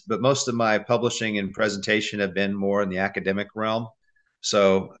 but most of my publishing and presentation have been more in the academic realm.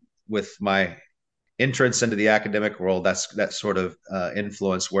 So with my entrance into the academic world, that sort of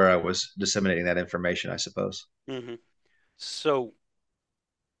influenced where I was disseminating that information, I suppose. Mm-hmm. So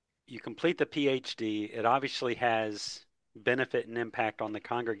you complete the PhD. It obviously has benefit and impact on the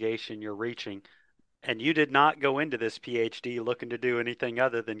congregation you're reaching. And you did not go into this PhD looking to do anything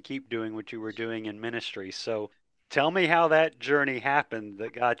other than keep doing what you were doing in ministry. So tell me how that journey happened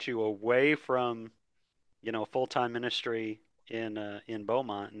that got you away from, full-time ministry in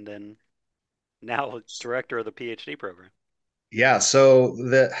Beaumont and then now director of the PhD program. Yeah, so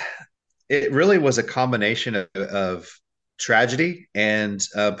it really was a combination of tragedy and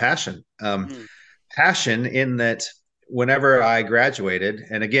passion. Mm. Passion in that whenever I graduated,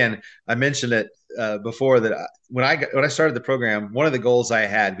 and again, I mentioned it before that when I started the program, one of the goals I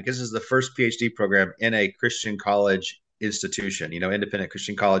had, because this is the first PhD program in a Christian college institution, independent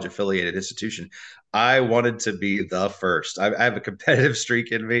Christian college affiliated institution, I wanted to be the first. I have a competitive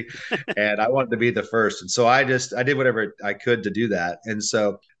streak in me, and I wanted to be the first. And so I did whatever I could to do that. And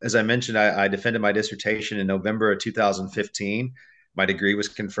so, as I mentioned, I defended my dissertation in November of 2015. My degree was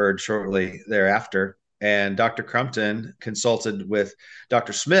conferred shortly thereafter. And Dr. Crumpton consulted with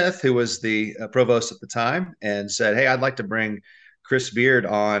Dr. Smith, who was the provost at the time, and said, "Hey, I'd like to bring Chris Beard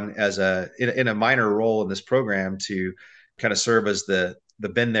on as in a minor role in this program to kind of serve as the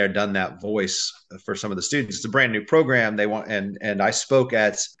been there, done that voice for some of the students. It's a brand new program. They want and I spoke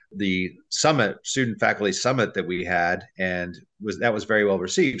at the student faculty summit that we had, and that was very well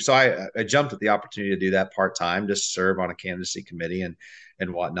received. So I jumped at the opportunity to do that part time, just serve on a candidacy committee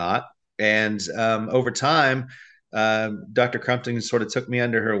and whatnot. And over time, Dr. Crumpton sort of took me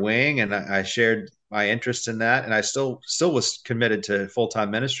under her wing, and I shared my interest in that. And I still was committed to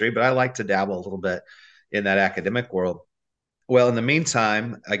full-time ministry, but I like to dabble a little bit in that academic world. Well, in the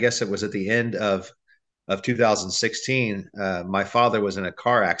meantime, I guess it was at the end of 2016, my father was in a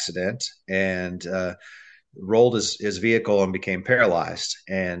car accident and rolled his vehicle and became paralyzed.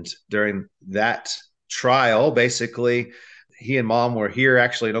 And during that trial, basically, he and mom were here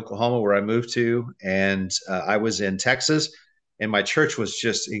actually in Oklahoma, where I moved to, and I was in Texas, and my church was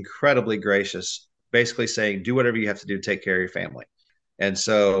just incredibly gracious, basically saying, "Do whatever you have to do to take care of your family." And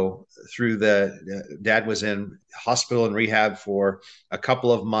so through the dad was in hospital and rehab for a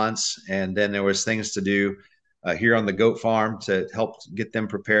couple of months, and then there was things to do here on the goat farm to help get them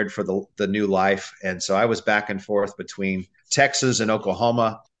prepared for the new life. And so I was back and forth between Texas and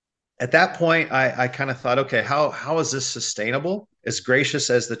Oklahoma. At that point, I kind of thought, okay, how is this sustainable? As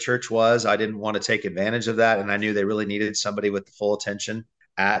gracious as the church was, I didn't want to take advantage of that, and I knew they really needed somebody with the full attention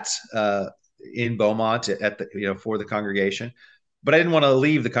at in Beaumont at the for the congregation. But I didn't want to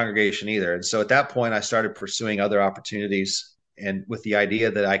leave the congregation either, and so at that point, I started pursuing other opportunities, and with the idea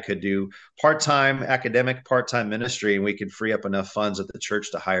that I could do part-time academic, part-time ministry, and we could free up enough funds at the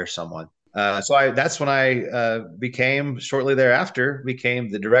church to hire someone. That's when I became shortly thereafter became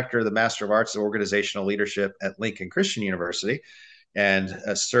the director of the Master of Arts in Organizational Leadership at Lincoln Christian University, and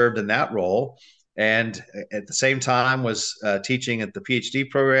served in that role. And at the same time was teaching at the PhD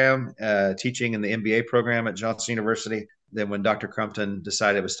program, teaching in the MBA program at Johnson University. Then when Dr. Crumpton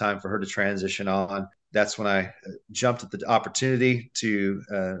decided it was time for her to transition on, that's when I jumped at the opportunity to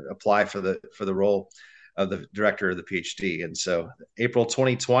apply for the role of the director of the PhD. And so April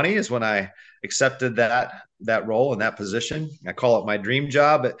 2020 is when I accepted that role and that position. I call it my dream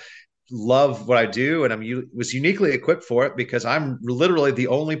job. Love what I do, and was uniquely equipped for it because I'm literally the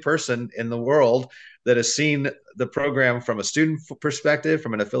only person in the world that has seen the program from a student perspective,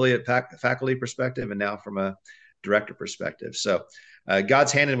 from an affiliate faculty perspective, and now from a director perspective. So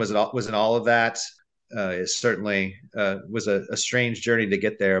God's hand was in all of that. It certainly was a strange journey to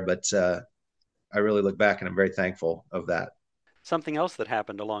get there, but I really look back and I'm very thankful of that. Something else that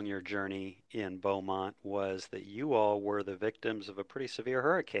happened along your journey in Beaumont was that you all were the victims of a pretty severe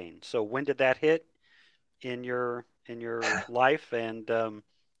hurricane. So when did that hit in your life, and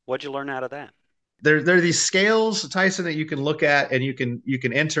what'd you learn out of that? There are these scales, Tyson, that you can look at, and you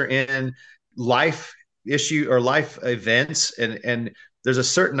can enter in life issue or life events, and there's a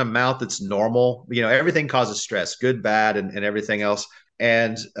certain amount that's normal. Everything causes stress, good, bad, and everything else.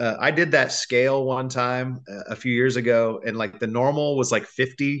 And I did that scale one time a few years ago, and like the normal was like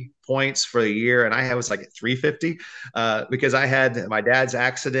 50 points for the year, and I was like at 350 because I had my dad's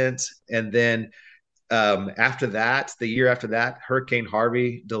accident, and then after that, the year after that, Hurricane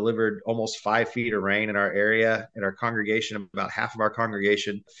Harvey delivered almost 5 feet of rain in our area, in our congregation. About half of our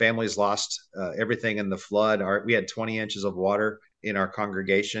congregation, families lost everything in the flood. We had 20 inches of water in our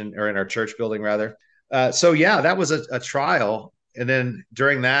congregation, or in our church building, rather. So, yeah, that was a trial. And then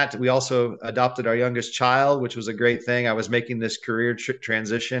during that, we also adopted our youngest child, which was a great thing. I was making this career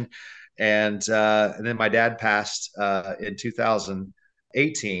transition. And then my dad passed in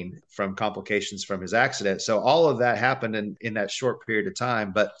 2018 from complications from his accident. So all of that happened in that short period of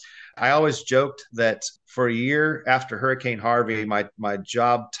time. But I always joked that for a year after Hurricane Harvey, my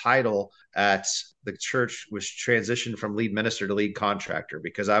job title at the church was transitioned from lead minister to lead contractor,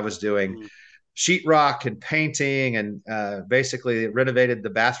 because I was doing Mm. sheetrock and painting, and basically renovated the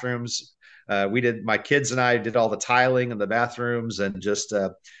bathrooms. My kids and I did all the tiling in the bathrooms, and just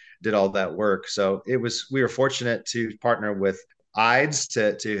did all that work. So we were fortunate to partner with IDES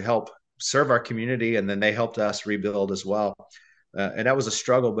to help serve our community, and then they helped us rebuild as well. And that was a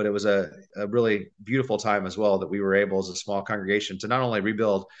struggle, but it was a really beautiful time as well, that we were able, as a small congregation, to not only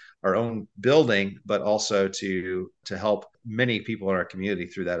rebuild our own building, but also to help many people in our community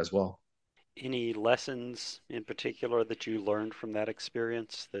through that as well. Any lessons in particular that you learned from that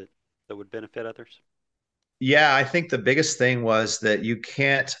experience that would benefit others? Yeah, I think the biggest thing was that you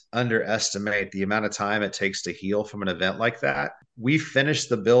can't underestimate the amount of time it takes to heal from an event like that. We finished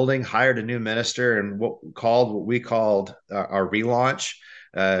the building, hired a new minister, and what we called our relaunch.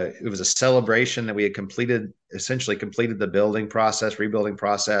 It was a celebration that we had essentially completed the rebuilding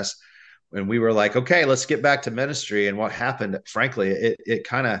process. And we were like, okay, let's get back to ministry. And what happened, frankly, it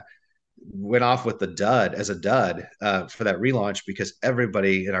kind of went off with as a dud for that relaunch, because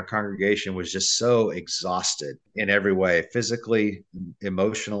everybody in our congregation was just so exhausted in every way, physically,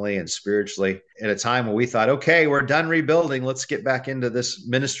 emotionally, and spiritually, at a time when we thought, okay, we're done rebuilding, let's get back into this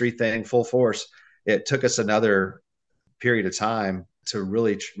ministry thing full force. It took us another period of time to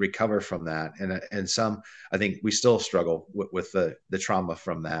really recover from that, and some, I think, we still struggle with the trauma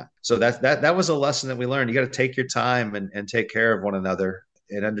from that. So that was a lesson that we learned. You got to take your time and take care of one another,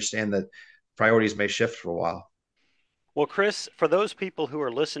 and understand that priorities may shift for a while. Well, Chris, for those people who are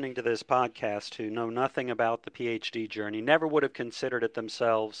listening to this podcast who know nothing about the PhD journey, never would have considered it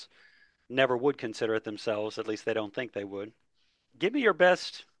themselves, never would consider it themselves, at least they don't think they would. Give me your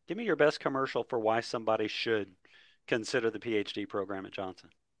best commercial for why somebody should consider the PhD program at Johnson?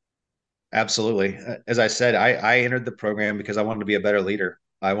 Absolutely. As I said, I entered the program because I wanted to be a better leader.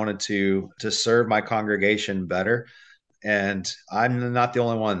 I wanted to serve my congregation better. And I'm not the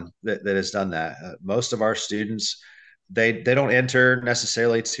only one that has done that. Most of our students, they don't enter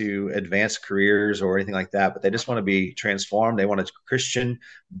necessarily to advance careers or anything like that, but they just want to be transformed. They want a Christian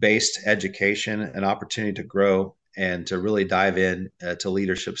based education, an opportunity to grow and to really dive in to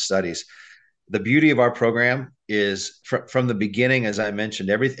leadership studies. The beauty of our program is from the beginning, as I mentioned,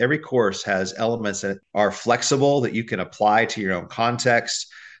 every course has elements that are flexible that you can apply to your own context.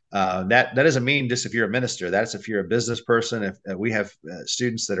 That doesn't mean just if you're a minister. That's if you're a business person. If we have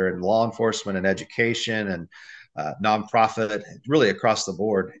students that are in law enforcement and education and nonprofit, really across the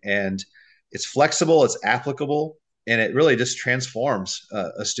board, and it's flexible, it's applicable, and it really just transforms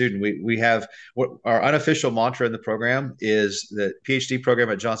a student. We have what our unofficial mantra in the program is the PhD program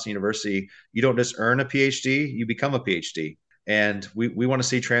at Johnson University. You don't just earn a PhD, you become a PhD. And we want to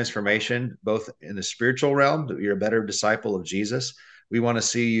see transformation both in the spiritual realm, that you're a better disciple of Jesus. We want to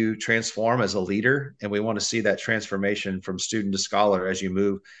see you transform as a leader, and we want to see that transformation from student to scholar as you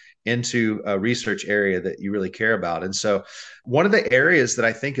move into a research area that you really care about. And so, one of the areas that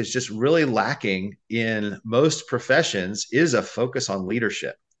I think is just really lacking in most professions is a focus on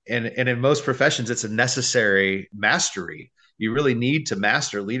leadership. And in most professions, it's a necessary mastery. You really need to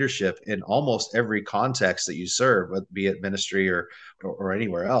master leadership in almost every context that you serve, be it ministry or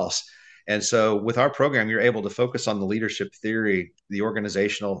anywhere else. And so, with our program, you're able to focus on the leadership theory, the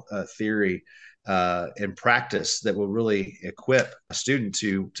organizational theory, and practice that will really equip a student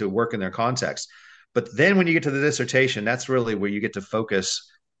to work in their context. But then, when you get to the dissertation, that's really where you get to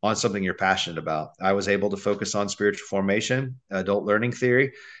focus on something you're passionate about. I was able to focus on spiritual formation, adult learning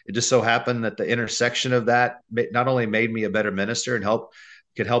theory. It just so happened that the intersection of that not only made me a better minister and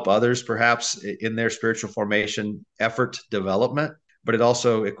could help others perhaps in their spiritual formation effort development, but it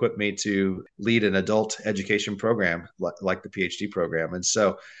also equipped me to lead an adult education program like the PhD program. And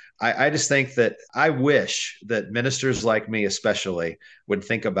so I just think that I wish that ministers like me, especially, would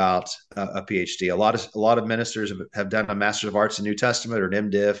think about a PhD. A lot of ministers have done a Master's of Arts in New Testament or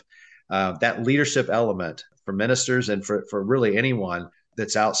an MDiv. That leadership element for ministers and for really anyone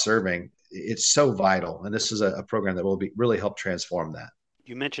that's out serving, it's so vital. And this is a program that will really help transform that.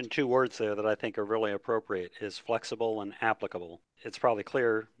 You mentioned two words there that I think are really appropriate is flexible and applicable. It's probably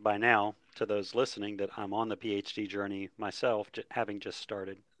clear by now to those listening that I'm on the PhD journey myself, having just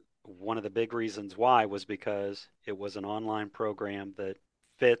started. One of the big reasons why was because it was an online program that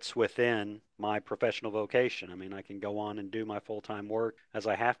fits within my professional vocation. I mean, I can go on and do my full-time work as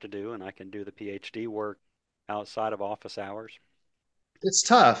I have to do, and I can do the PhD work outside of office hours. It's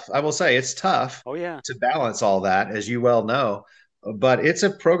tough. I will say it's tough Oh, yeah. to balance all that, as you well know. But it's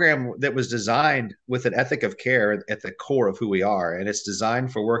a program that was designed with an ethic of care at the core of who we are, and it's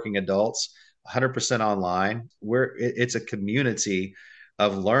designed for working adults, 100% online. It's a community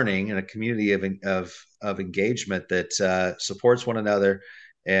of learning and a community of engagement that supports one another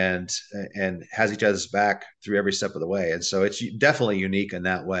and and has each other's back through every step of the way. And so it's definitely unique in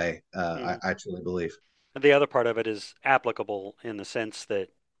that way. Mm-hmm. I truly believe. And the other part of it is applicable in the sense that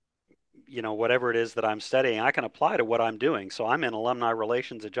whatever it is that I'm studying, I can apply to what I'm doing. So I'm in alumni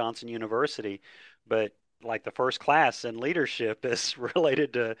relations at Johnson University, but like the first class in leadership is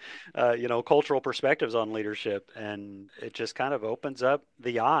related to, cultural perspectives on leadership. And it just kind of opens up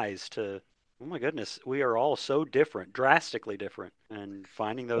the eyes to, oh my goodness, we are all so different, drastically different, and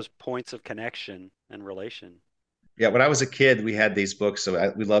finding those points of connection and relation. Yeah, when I was a kid, we had these books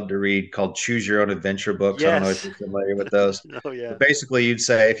we loved to read called Choose Your Own Adventure books. I don't know if Yes. you're familiar with those. Oh, yeah. But basically, you'd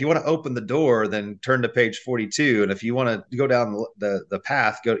say if you want to open the door, then turn to page 42, and if you want to go down the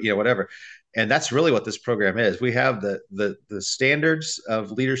path, go whatever. And that's really what this program is. We have the standards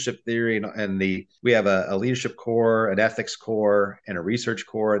of leadership theory, and we have a leadership core, an ethics core, and a research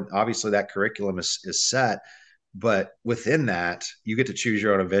core, and obviously that curriculum is set. But within that, you get to choose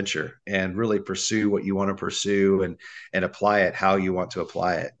your own adventure and really pursue what you want to pursue and apply it how you want to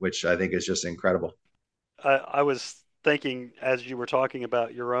apply it, which I think is just incredible. I was thinking as you were talking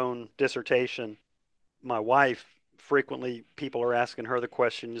about your own dissertation, my wife frequently people are asking her the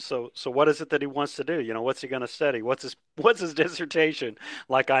question, so what is it that he wants to do? What's he going to study? What's his dissertation?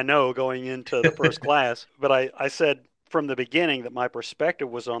 Like I know going into the first class, but I said from the beginning that my perspective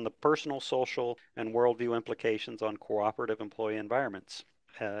was on the personal, social, and worldview implications on cooperative employee environments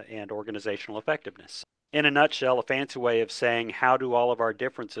and organizational effectiveness. In a nutshell, a fancy way of saying how do all of our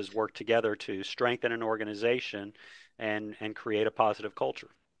differences work together to strengthen an organization and create a positive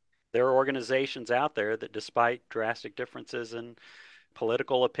culture. There are organizations out there that, despite drastic differences in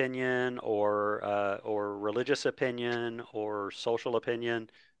political opinion or religious opinion or social opinion,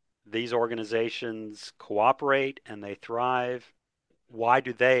 these organizations cooperate and they thrive. Why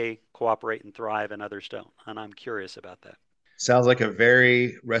do they cooperate and thrive and others don't? And I'm curious about that. Sounds like a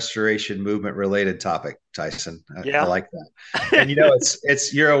very restoration movement related topic, Tyson. I Yeah. like that. And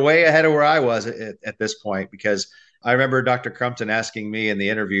it's you're way ahead of where I was at this point, because I remember Dr. Crumpton asking me in the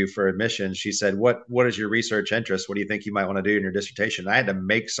interview for admission. She said, "What is your research interest? What do you think you might want to do in your dissertation?" And I had to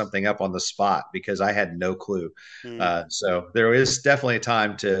make something up on the spot because I had no clue. Mm. So there is definitely a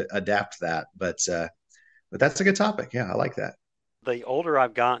time to adapt that, but that's a good topic. Yeah, I like that. The older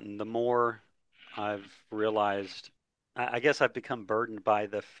I've gotten, the more I've realized, I guess I've become burdened by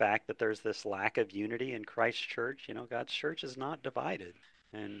the fact that there's this lack of unity in Christ's church. God's church is not divided,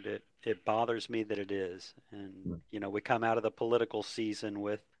 and it bothers me that it is. And we come out of the political season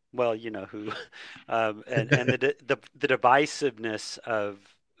with, well, who, and the divisiveness of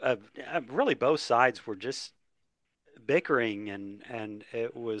really both sides were just bickering, and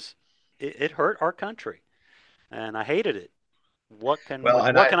it hurt our country, and I hated it. Well, and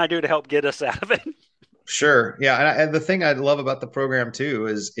What can I do to help get us out of it? Sure. Yeah. And the thing I love about the program too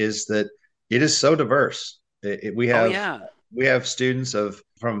is that it is so diverse. We Oh have yeah. students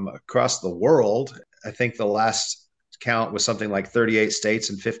from across the world. I think the last count was something like 38 states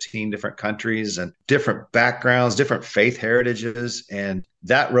and 15 different countries and different backgrounds, different faith heritages. And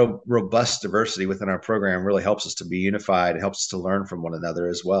that robust diversity within our program really helps us to be unified. It helps us to learn from one another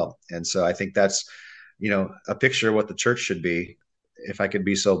as well. And so I think that's, a picture of what the church should be. If I could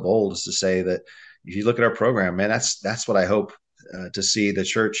be so bold as to say that if you look at our program, man, that's what I hope to see the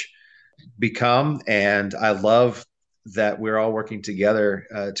church become. And I love that we're all working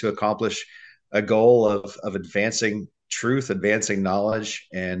together to accomplish a goal of advancing truth, advancing knowledge,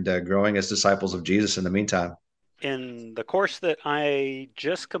 and growing as disciples of Jesus in the meantime. In the course that I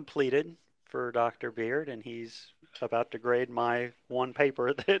just completed for Dr. Beard, and he's about to grade my one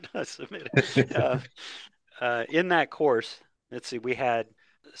paper that I submitted. Uh, in that course, let's see, we had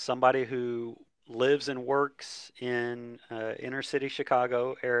somebody who lives and works in inner city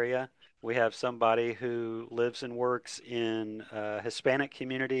Chicago area. We have somebody who lives and works in a Hispanic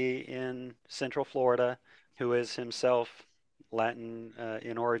community in Central Florida, who is himself Latin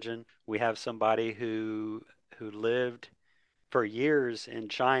in origin. We have somebody who lived for years in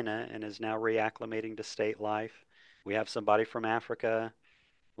China and is now reacclimating to state life. We have somebody from Africa.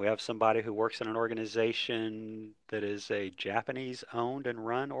 We have somebody who works in an organization that is a Japanese owned and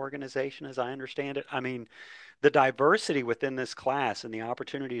run organization, as I understand it. I mean, the diversity within this class and the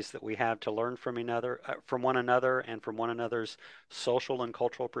opportunities that we have to learn from one another and from one another's social and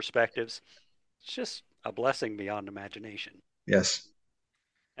cultural perspectives, it's just a blessing beyond imagination. Yes.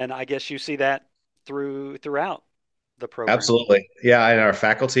 And I guess you see that throughout the program. Absolutely. Yeah. And our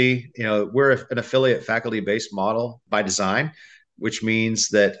faculty, we're an affiliate faculty based model by design, which means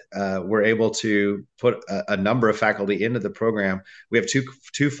that we're able to put a number of faculty into the program. We have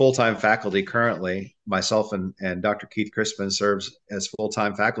two full time faculty currently. Myself and Dr. Keith Crispin serves as full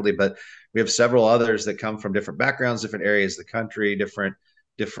time faculty, but we have several others that come from different backgrounds, different areas of the country, different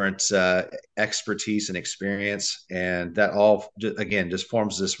expertise and experience, and that all again just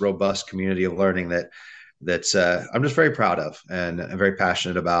forms this robust community of learning that I'm just very proud of and I'm very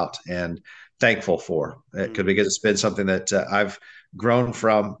passionate about and thankful for. Because it's been something that I've grown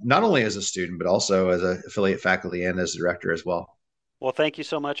from not only as a student but also as an affiliate faculty and as a director as well. Well, thank you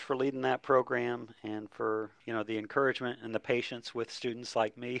so much for leading that program and for, the encouragement and the patience with students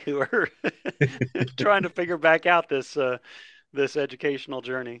like me who are trying to figure back out this educational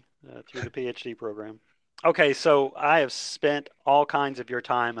journey through the PhD program. Okay, so I have spent all kinds of your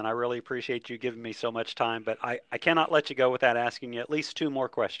time, and I really appreciate you giving me so much time, but I cannot let you go without asking you at least two more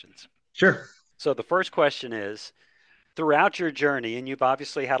questions. Sure. So the first question is, throughout your journey, and you've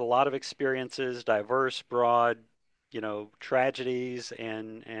obviously had a lot of experiences, diverse, broad, tragedies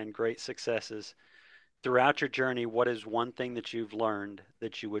and great successes. Throughout your journey, what is one thing that you've learned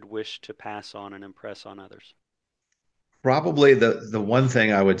that you would wish to pass on and impress on others? Probably the one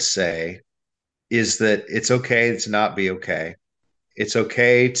thing I would say is that it's okay to not be okay. It's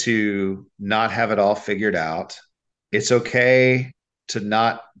okay to not have it all figured out. It's okay to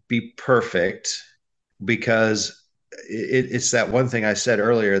not be perfect, because it's that one thing I said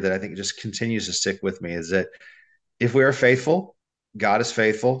earlier that I think just continues to stick with me, is that if we are faithful, God is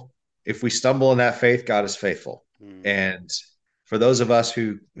faithful. If we stumble in that faith, God is faithful. Mm. And for those of us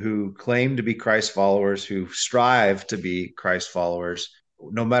who claim to be Christ followers, who strive to be Christ followers,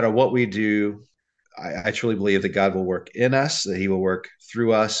 no matter what we do, I truly believe that God will work in us, that He will work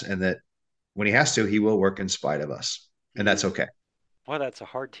through us, and that when He has to, He will work in spite of us, and that's Mm. okay. Well, that's a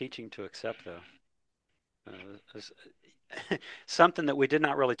hard teaching to accept, though. It's something that we did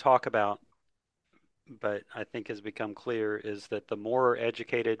not really talk about, but I think has become clear is that the more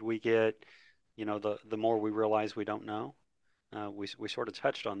educated we get, the more we realize we don't know. We sort of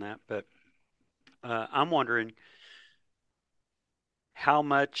touched on that, but I'm wondering how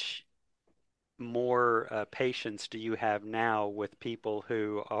much more patience do you have now with people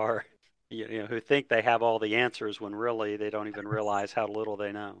who are, who think they have all the answers when really they don't even realize how little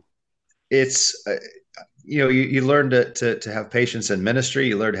they know? It's you learn to have patience in ministry.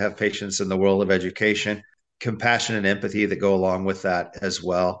 You learn to have patience in the world of education, compassion and empathy that go along with that as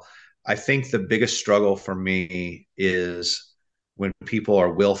well. I think the biggest struggle for me is when people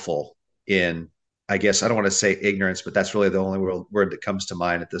are willful in, I guess I don't want to say ignorance, but that's really the only word that comes to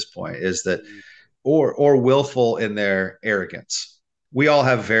mind at this point, is that, Mm. or willful in their arrogance. We all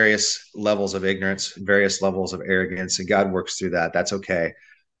have various levels of ignorance, various levels of arrogance, and God works through that. That's okay.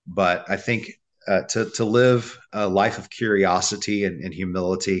 But I think to live a life of curiosity and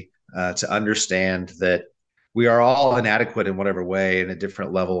humility, to understand that we are all inadequate in whatever way and at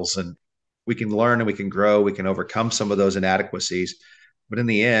different levels, and we can learn and we can grow, we can overcome some of those inadequacies. But in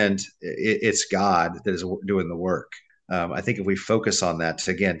the end, it's God that is doing the work. I think if we focus on that,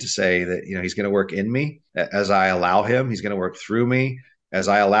 again, to say that He's going to work in me as I allow Him, He's going to work through me as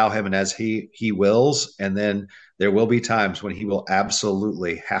I allow Him, and as He wills, and then there will be times when He will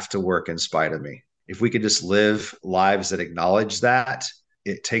absolutely have to work in spite of me. If we could just live lives that acknowledge that,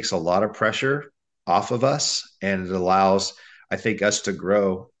 it takes a lot of pressure off of us, and it allows, I think, us to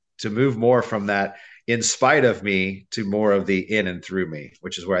grow, to move more from that in spite of me to more of the in and through me,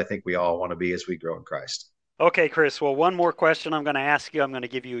 which is where I think we all want to be as we grow in Christ. Okay, Chris. Well, one more question I'm going to ask you. I'm going to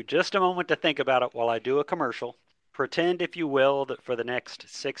give you just a moment to think about it while I do a commercial. Pretend, if you will, that for the next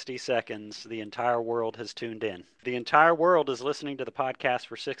 60 seconds, the entire world has tuned in. The entire world is listening to the podcast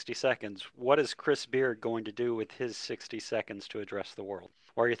for 60 seconds. What is Chris Beard going to do with his 60 seconds to address the world?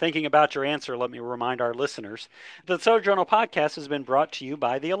 While you're thinking about your answer, let me remind our listeners the Sojourner podcast has been brought to you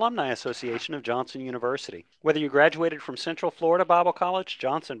by the Alumni Association of Johnson University. Whether you graduated from Central Florida Bible College,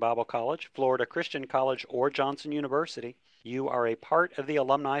 Johnson Bible College, Florida Christian College, or Johnson University, you are a part of the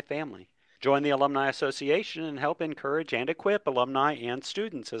alumni family. Join the Alumni Association and help encourage and equip alumni and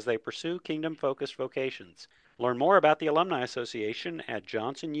students as they pursue kingdom focused vocations. Learn more about the Alumni Association at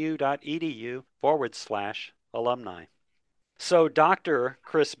johnsonu.edu/alumni. So, Dr.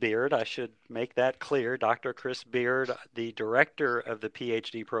 Chris Beard, I should make that clear. Dr. Chris Beard, the director of the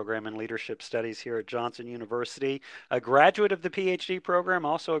PhD program in leadership studies here at Johnson University, a graduate of the PhD program,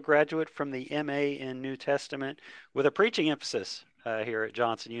 also a graduate from the MA in New Testament with a preaching emphasis here at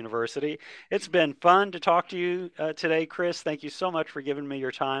Johnson University. It's been fun to talk to you today, Chris. Thank you so much for giving me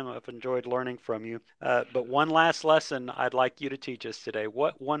your time. I've enjoyed learning from you. But one last lesson I'd like you to teach us today.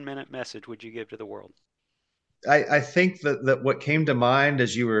 What 1 minute message would you give to the world? I think that what came to mind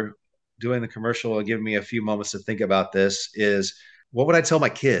as you were doing the commercial and giving me a few moments to think about this is, what would I tell my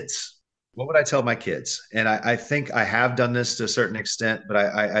kids? What would I tell my kids? And I think I have done this to a certain extent, but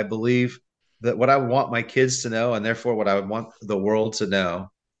I believe that what I want my kids to know, and therefore what I would want the world to know,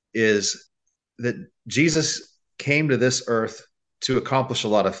 is that Jesus came to this earth to accomplish a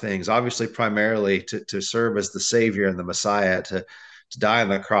lot of things. Obviously, primarily to serve as the Savior and the Messiah, to die on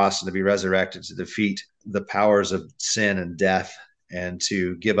the cross and to be resurrected, to defeat the powers of sin and death, and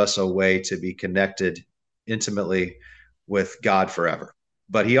to give us a way to be connected intimately with God forever.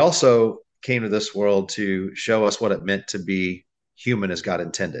 But He also came to this world to show us what it meant to be human as God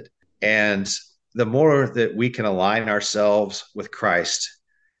intended. And the more that we can align ourselves with Christ,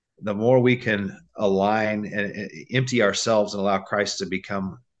 the more we can align and empty ourselves and allow Christ to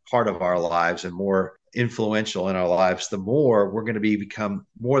become part of our lives and more influential in our lives, the more we're going to become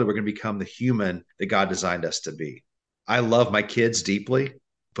more that we're going to become the human that God designed us to be. I love my kids deeply,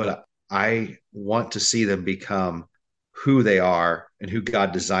 but I want to see them become who they are and who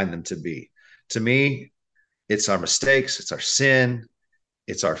God designed them to be. To me, it's our mistakes, it's our sin,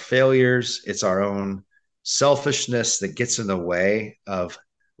 it's our failures, it's our own selfishness that gets in the way of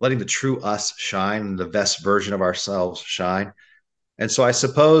letting the true us shine and the best version of ourselves shine. And so I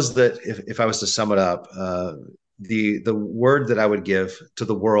suppose that if I was to sum it up, the word that I would give to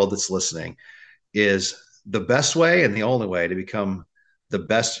the world that's listening is, the best way and the only way to become the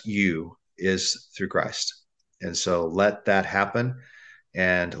best you is through Christ. And so let that happen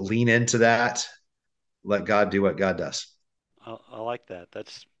and lean into that. Let God do what God does. I like that.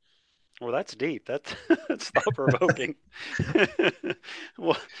 That's deep. That's that's thought provoking.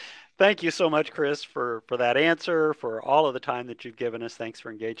 Well, Thank you so much, Chris, for that answer, for all of the time that you've given us. Thanks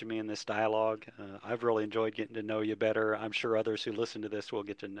for engaging me in this dialogue. I've really enjoyed getting to know you better. I'm sure others who listen to this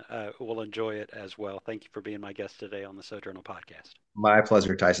will enjoy it as well. Thank you for being my guest today on the Sojourner podcast. My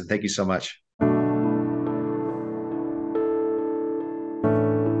pleasure, Tyson. Thank you so much.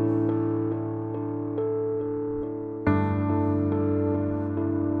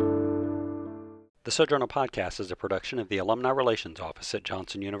 The Sojourner Podcast is a production of the Alumni Relations Office at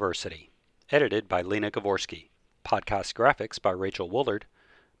Johnson University. Edited by Lena Gavorski. Podcast graphics by Rachel Woolard.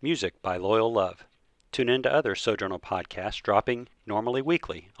 Music by Loyal Love. Tune in to other Sojourner podcasts dropping normally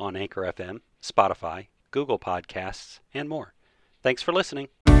weekly on Anchor FM, Spotify, Google Podcasts, and more. Thanks for listening.